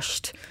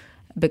overwashed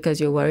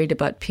because you're worried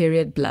about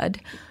period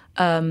blood.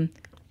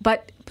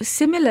 But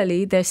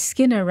similarly, there's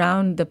skin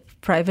around the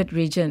private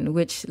region,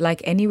 which,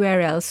 like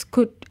anywhere else,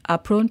 are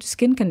prone to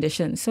skin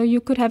conditions. So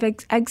you could have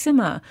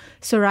eczema,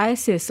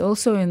 psoriasis,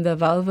 also in the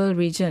vulval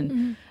region.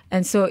 Mm-hmm.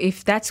 And so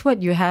if that's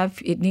what you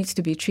have, it needs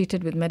to be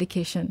treated with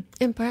medication.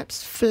 And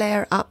perhaps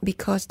flare up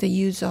because the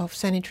use of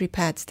sanitary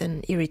pads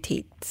then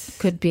irritates.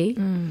 Could be.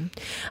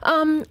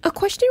 A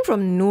question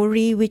from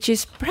Nouri, which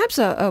is perhaps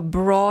a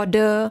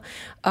broader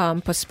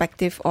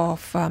perspective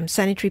of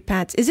sanitary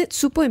pads. Is it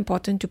super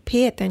important to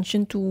pay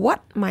attention to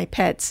what my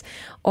pads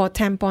or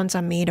tampons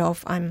are made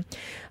of? I'm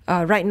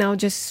right now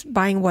just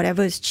buying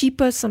whatever is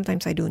cheapest.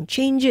 Sometimes I don't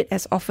change it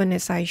as often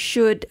as I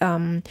should.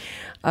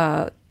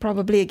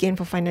 Probably again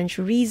for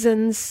financial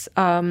reasons.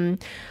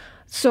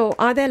 So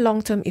are there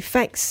long-term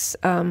effects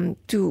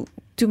to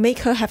make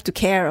her have to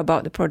care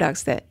about the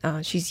products that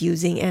she's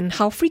using, and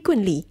how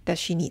frequently does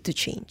she need to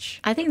change?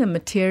 I think the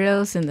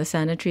materials in the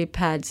sanitary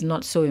pads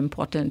not so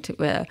important,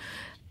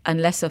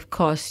 unless of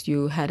course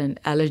you had an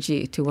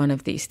allergy to one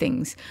of these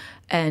things.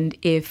 And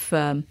if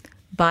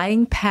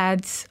buying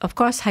pads, of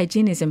course,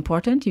 hygiene is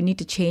important. You need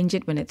to change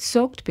it when it's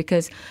soaked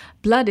because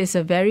blood is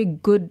a very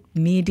good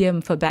medium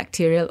for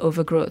bacterial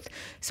overgrowth.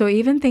 So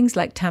even things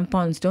like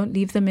tampons, don't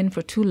leave them in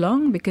for too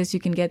long because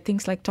you can get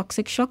things like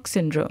toxic shock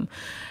syndrome.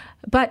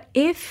 But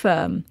if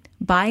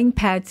buying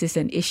pads is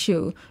an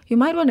issue, you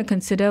might want to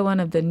consider one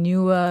of the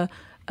newer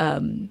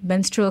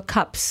menstrual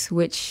cups,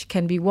 which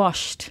can be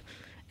washed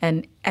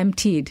and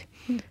emptied.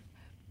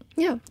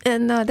 Yeah,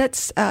 and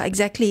that's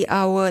exactly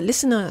our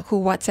listener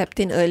who WhatsApped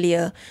in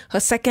earlier. Her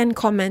second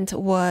comment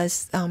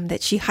was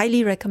that she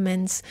highly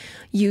recommends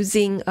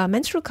using a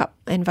menstrual cup.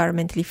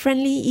 Environmentally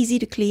friendly, easy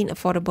to clean,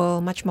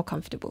 affordable, much more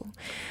comfortable.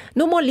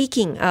 No more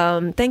leaking.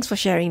 Thanks for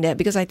sharing that,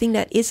 because I think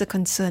that is a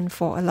concern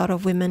for a lot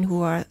of women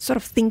who are sort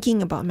of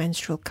thinking about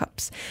menstrual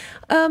cups.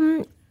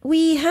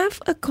 We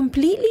have a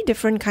completely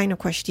different kind of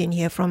question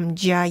here from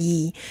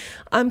Jai.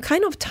 I'm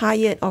kind of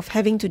tired of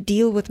having to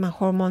deal with my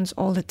hormones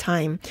all the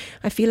time.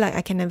 I feel like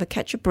I can never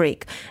catch a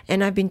break.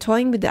 And I've been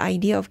toying with the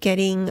idea of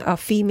getting a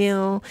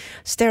female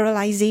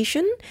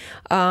sterilization.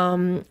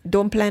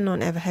 Don't plan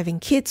on ever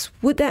having kids.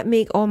 Would that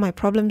make all my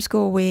problems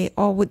go away?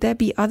 Or would there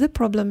be other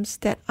problems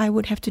that I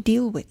would have to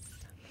deal with?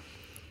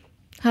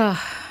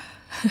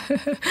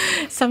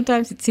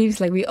 Sometimes it seems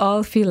like we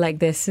all feel like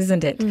this,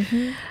 isn't it?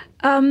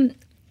 Mm-hmm.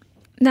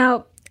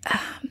 Now,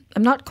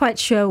 I'm not quite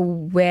sure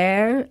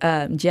where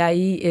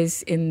GIE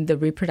is in the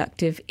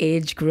reproductive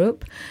age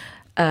group.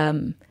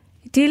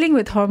 Dealing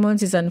with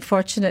hormones is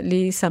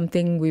unfortunately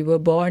something we were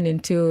born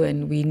into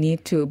and we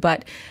need to.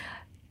 But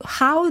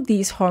how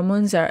these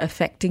hormones are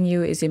affecting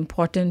you is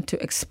important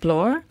to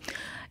explore.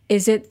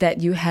 Is it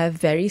that you have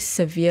very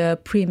severe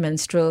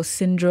premenstrual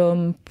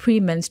syndrome,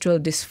 premenstrual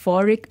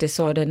dysphoric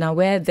disorder? Now,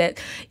 where that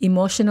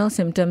emotional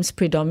symptoms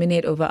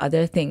predominate over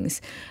other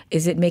things,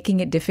 is it making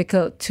it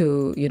difficult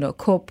to,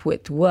 cope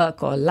with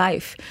work or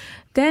life?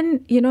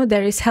 Then,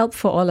 there is help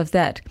for all of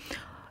that.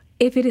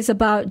 If it is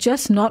about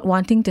just not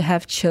wanting to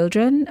have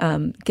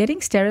children,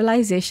 getting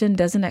sterilization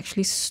doesn't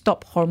actually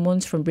stop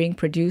hormones from being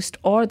produced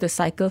or the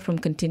cycle from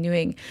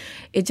continuing.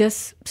 It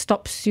just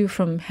stops you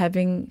from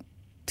having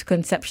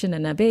conception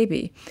and a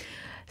baby.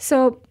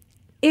 So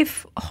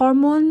if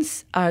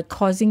hormones are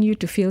causing you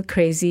to feel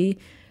crazy,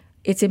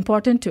 it's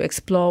important to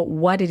explore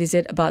what it is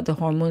about the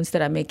hormones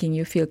that are making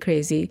you feel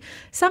crazy.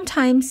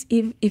 Sometimes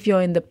if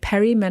you're in the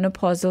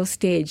perimenopausal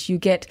stage, you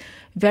get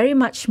very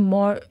much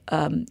more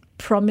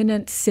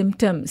prominent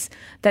symptoms.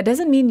 That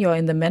doesn't mean you're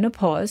in the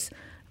menopause,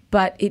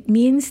 but it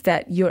means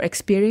that you're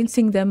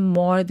experiencing them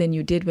more than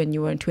you did when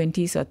you were in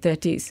 20s or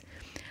 30s.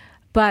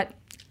 But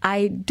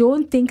I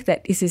don't think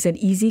that this is an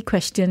easy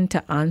question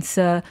to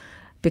answer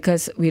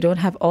because we don't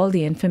have all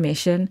the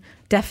information.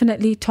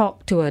 Definitely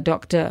talk to a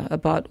doctor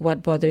about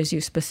what bothers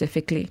you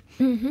specifically.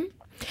 Mm-hmm.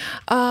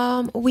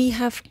 We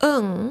have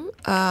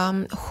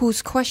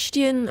whose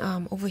question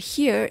over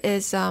here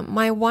is,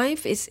 my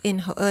wife is in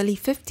her early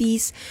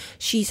 50s.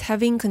 She's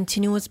having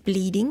continuous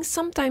bleeding.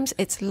 Sometimes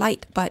it's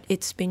light, but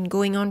it's been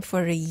going on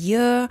for a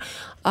year.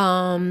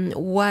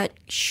 What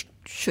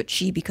should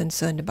she be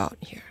concerned about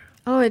here?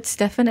 Oh, it's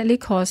definitely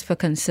cause for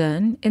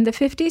concern. In the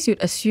 50s,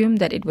 you'd assume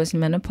that it was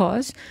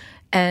menopause.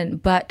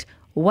 But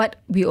what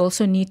we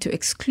also need to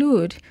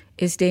exclude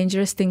is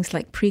dangerous things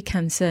like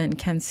precancer and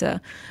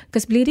cancer.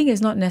 Because bleeding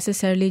is not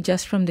necessarily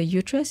just from the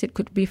uterus. It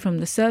could be from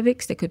the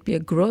cervix. There could be a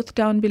growth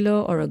down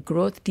below or a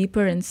growth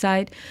deeper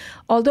inside.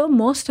 Although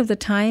most of the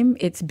time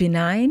it's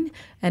benign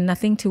and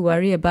nothing to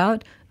worry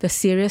about, the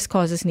serious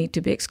causes need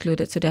to be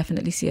excluded. So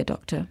definitely see a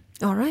doctor.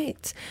 All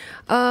right.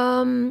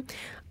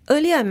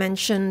 Earlier I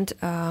mentioned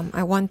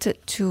I wanted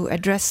to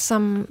address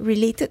some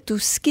related to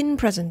skin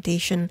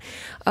presentation.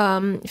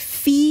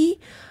 Fee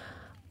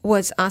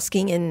was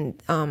asking,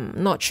 and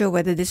not sure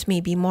whether this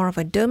may be more of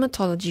a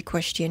dermatology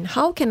question,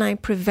 how can I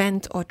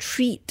prevent or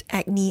treat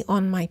acne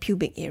on my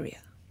pubic area?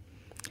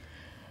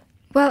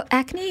 Well,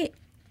 acne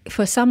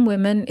for some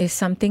women is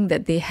something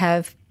that they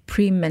have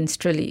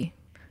premenstrually.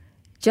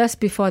 Just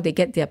before they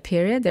get their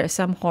period, there are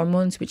some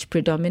hormones which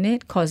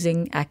predominate,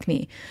 causing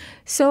acne.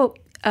 So,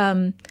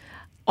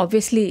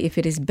 obviously, if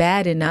it is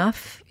bad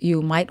enough,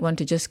 you might want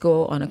to just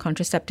go on a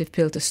contraceptive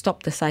pill to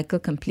stop the cycle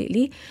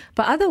completely.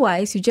 But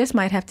otherwise, you just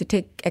might have to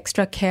take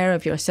extra care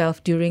of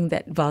yourself during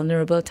that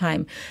vulnerable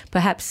time.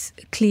 Perhaps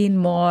clean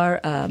more,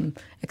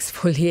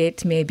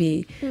 exfoliate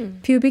maybe.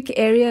 Pubic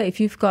area, if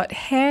you've got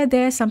hair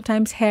there,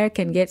 sometimes hair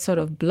can get sort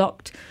of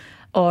blocked.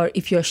 Or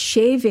if you're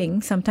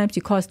shaving, sometimes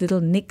you cause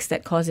little nicks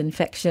that cause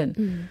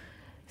infection.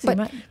 So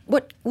but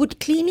what would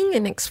cleaning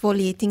and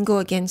exfoliating go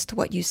against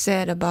what you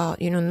said about,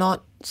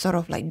 not sort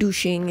of like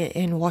douching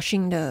and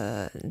washing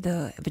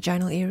the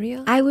vaginal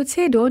area? I would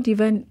say don't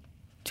even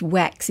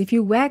wax. If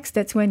you wax,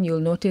 that's when you'll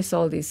notice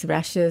all these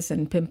rashes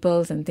and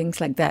pimples and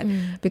things like that.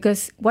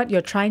 Because what you're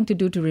trying to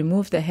do to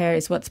remove the hair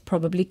is what's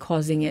probably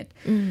causing it.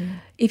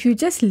 If you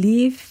just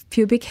leave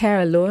pubic hair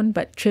alone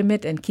but trim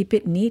it and keep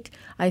it neat,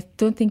 I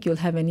don't think you'll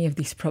have any of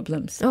these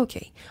problems.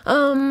 Okay.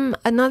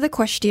 Another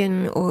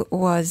question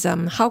was,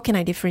 how can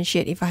I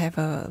differentiate if I have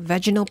a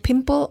vaginal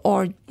pimple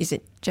or is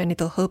it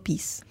genital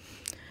herpes?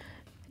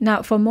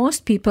 Now, for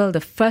most people,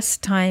 the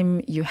first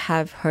time you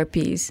have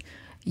herpes,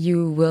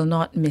 you will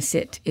not miss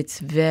it. It's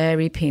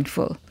very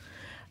painful.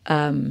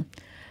 And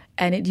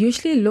it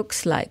usually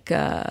looks it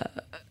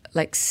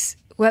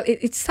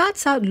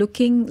starts out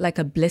looking like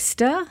a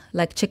blister,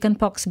 like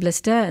chickenpox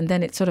blister, and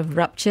then it sort of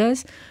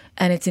ruptures,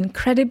 and it's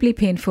incredibly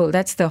painful.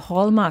 That's the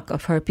hallmark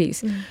of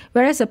herpes.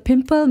 Whereas a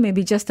pimple may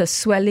be just a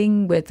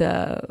swelling with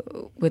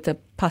a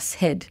pus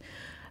head.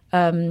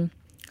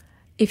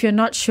 If you're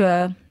not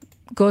sure,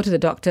 go to the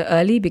doctor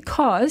early,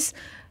 because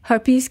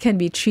herpes can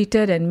be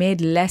treated and made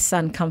less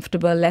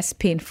uncomfortable, less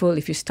painful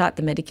if you start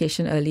the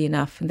medication early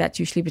enough. And that's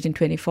usually between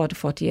 24 to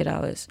 48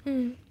 hours.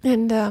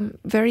 And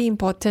very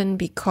important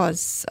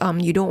because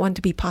you don't want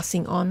to be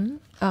passing on.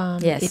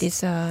 Yes. It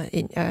is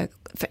an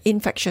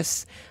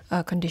infectious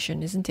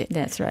condition, isn't it?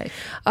 That's right.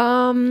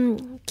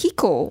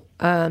 Kiko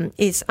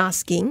is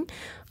asking,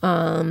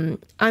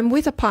 I'm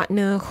with a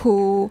partner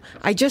who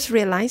I just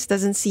realized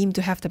doesn't seem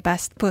to have the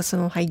best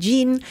personal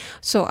hygiene.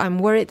 So I'm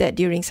worried that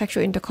during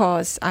sexual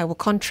intercourse, I will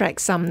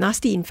contract some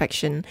nasty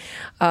infection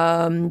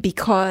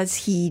because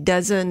he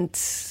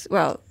doesn't,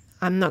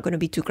 I'm not going to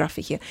be too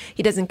graphic here.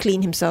 He doesn't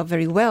clean himself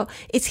very well.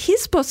 Is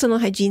his personal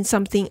hygiene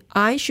something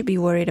I should be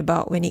worried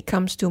about when it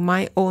comes to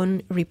my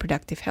own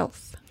reproductive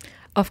health?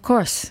 Of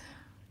course,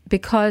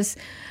 because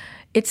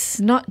it's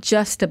not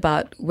just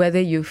about whether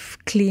you've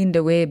cleaned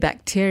away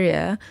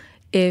bacteria.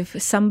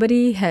 If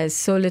somebody has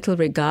so little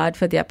regard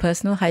for their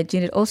personal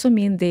hygiene, it also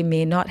means they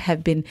may not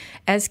have been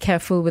as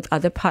careful with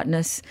other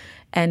partners.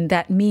 And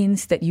that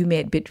means that you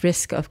may be at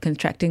risk of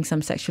contracting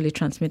some sexually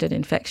transmitted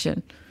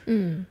infection.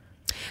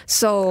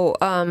 So,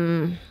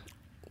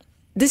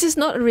 this is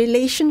not a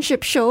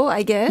relationship show,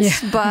 I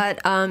guess, but,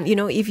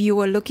 if you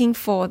were looking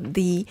for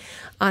the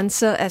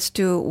answer as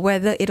to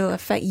whether it'll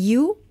affect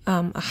you,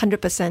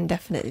 100%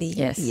 definitely.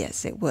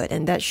 Yes, it would.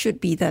 And that should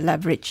be the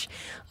leverage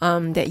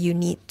that you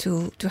need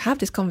to have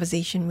this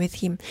conversation with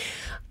him.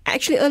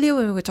 Actually, earlier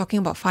when we were talking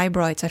about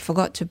fibroids, I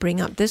forgot to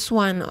bring up this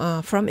one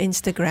from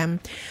Instagram.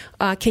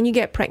 Can you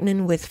get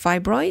pregnant with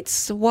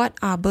fibroids? What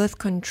are birth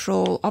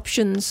control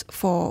options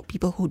for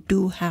people who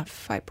do have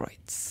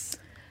fibroids?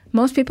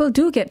 Most people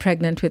do get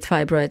pregnant with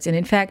fibroids. And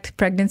in fact,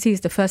 pregnancy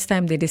is the first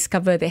time they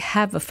discover they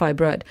have a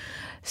fibroid.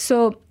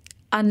 So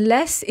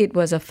unless it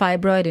was a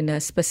fibroid in a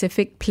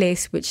specific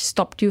place which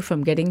stopped you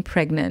from getting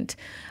pregnant,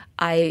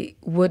 I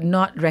would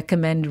not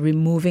recommend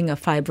removing a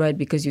fibroid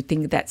because you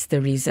think that's the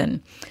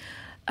reason.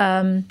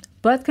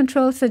 Birth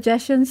control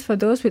suggestions for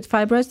those with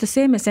fibroids, the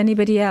same as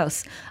anybody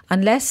else,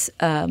 unless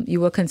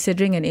you were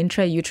considering an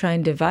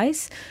intrauterine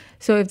device.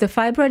 So if the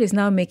fibroid is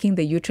now making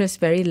the uterus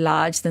very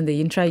large, then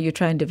the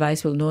intrauterine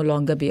device will no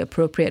longer be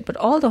appropriate. But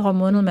all the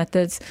hormonal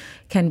methods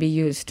can be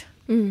used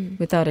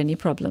without any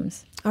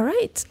problems. All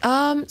right.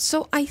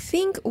 So I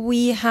think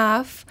we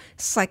have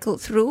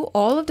cycled through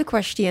all of the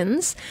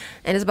questions,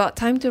 and it's about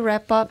time to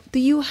wrap up. Do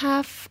you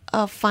have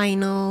a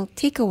final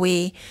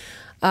takeaway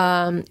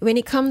when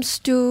it comes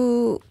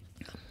to,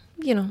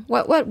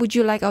 what would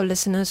you like our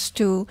listeners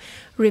to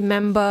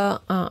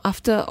remember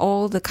after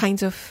all the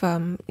kinds of,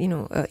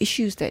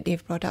 issues that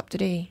they've brought up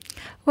today?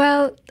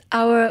 Well,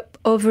 our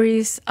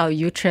ovaries, our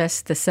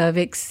uterus, the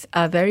cervix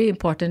are very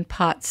important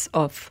parts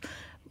of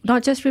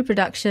not just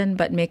reproduction,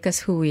 but make us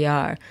who we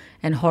are.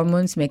 And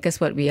hormones make us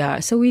what we are.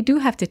 So we do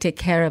have to take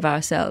care of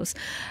ourselves.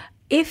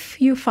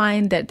 If you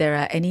find that there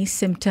are any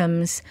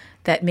symptoms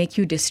that make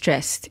you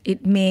distressed,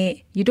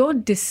 you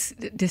don't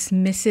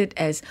dismiss it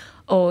as,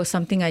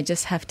 something I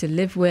just have to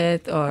live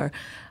with, or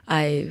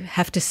I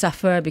have to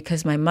suffer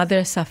because my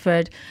mother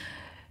suffered.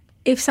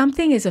 If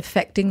something is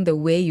affecting the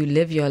way you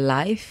live your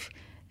life,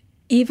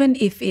 even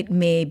if it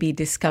may be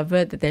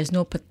discovered that there's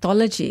no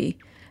pathology,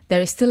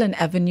 there is still an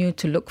avenue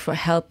to look for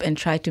help and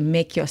try to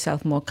make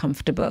yourself more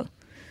comfortable.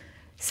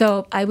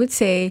 So I would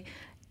say,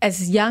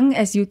 as young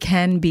as you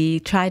can be,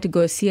 try to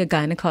go see a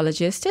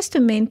gynecologist just to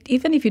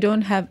even if you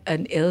don't have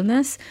an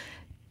illness,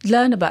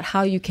 learn about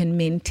how you can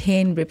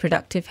maintain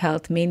reproductive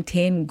health,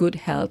 maintain good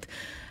health,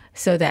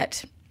 so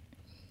that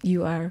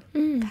you are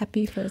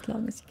happy for as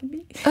long as you can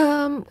be.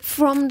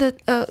 From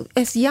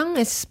as young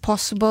as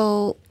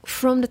possible,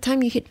 from the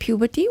time you hit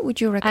puberty, would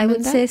you recommend that? I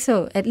would say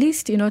so. At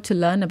least, to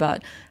learn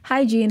about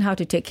hygiene, how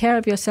to take care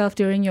of yourself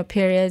during your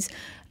periods.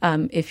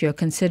 If you're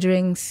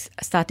considering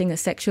starting a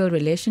sexual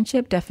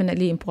relationship,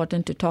 definitely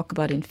important to talk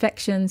about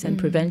infections and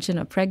prevention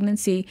of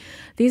pregnancy.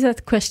 These are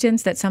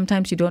questions that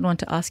sometimes you don't want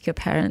to ask your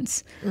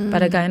parents,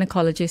 but a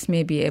gynecologist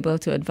may be able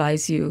to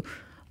advise you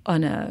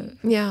on a...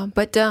 Yeah,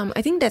 but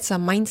I think that's a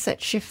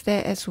mindset shift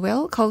there as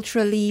well.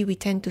 Culturally, we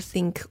tend to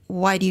think,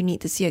 why do you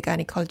need to see a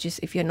gynecologist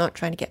if you're not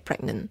trying to get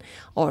pregnant,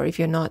 or if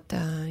you're not,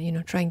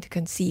 trying to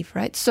conceive,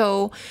 right?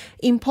 So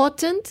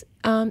important,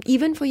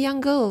 even for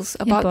young girls,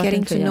 about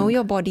getting to know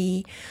your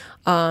body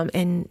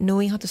and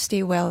knowing how to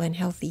stay well and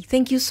healthy.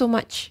 Thank you so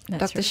much,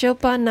 Dr.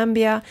 Shilpa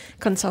Nambiar,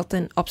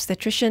 consultant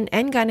obstetrician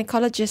and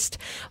gynecologist,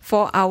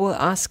 for our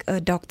Ask a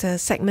Doctor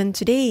segment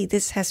today.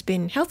 This has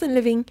been Health and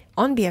Living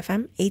on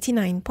BFM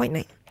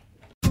 89.9.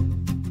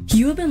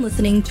 You have been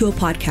listening to a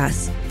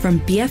podcast from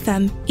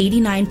BFM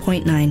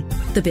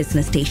 89.9, the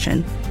business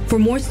station. For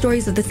more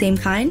stories of the same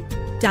kind,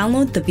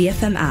 download the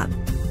BFM app.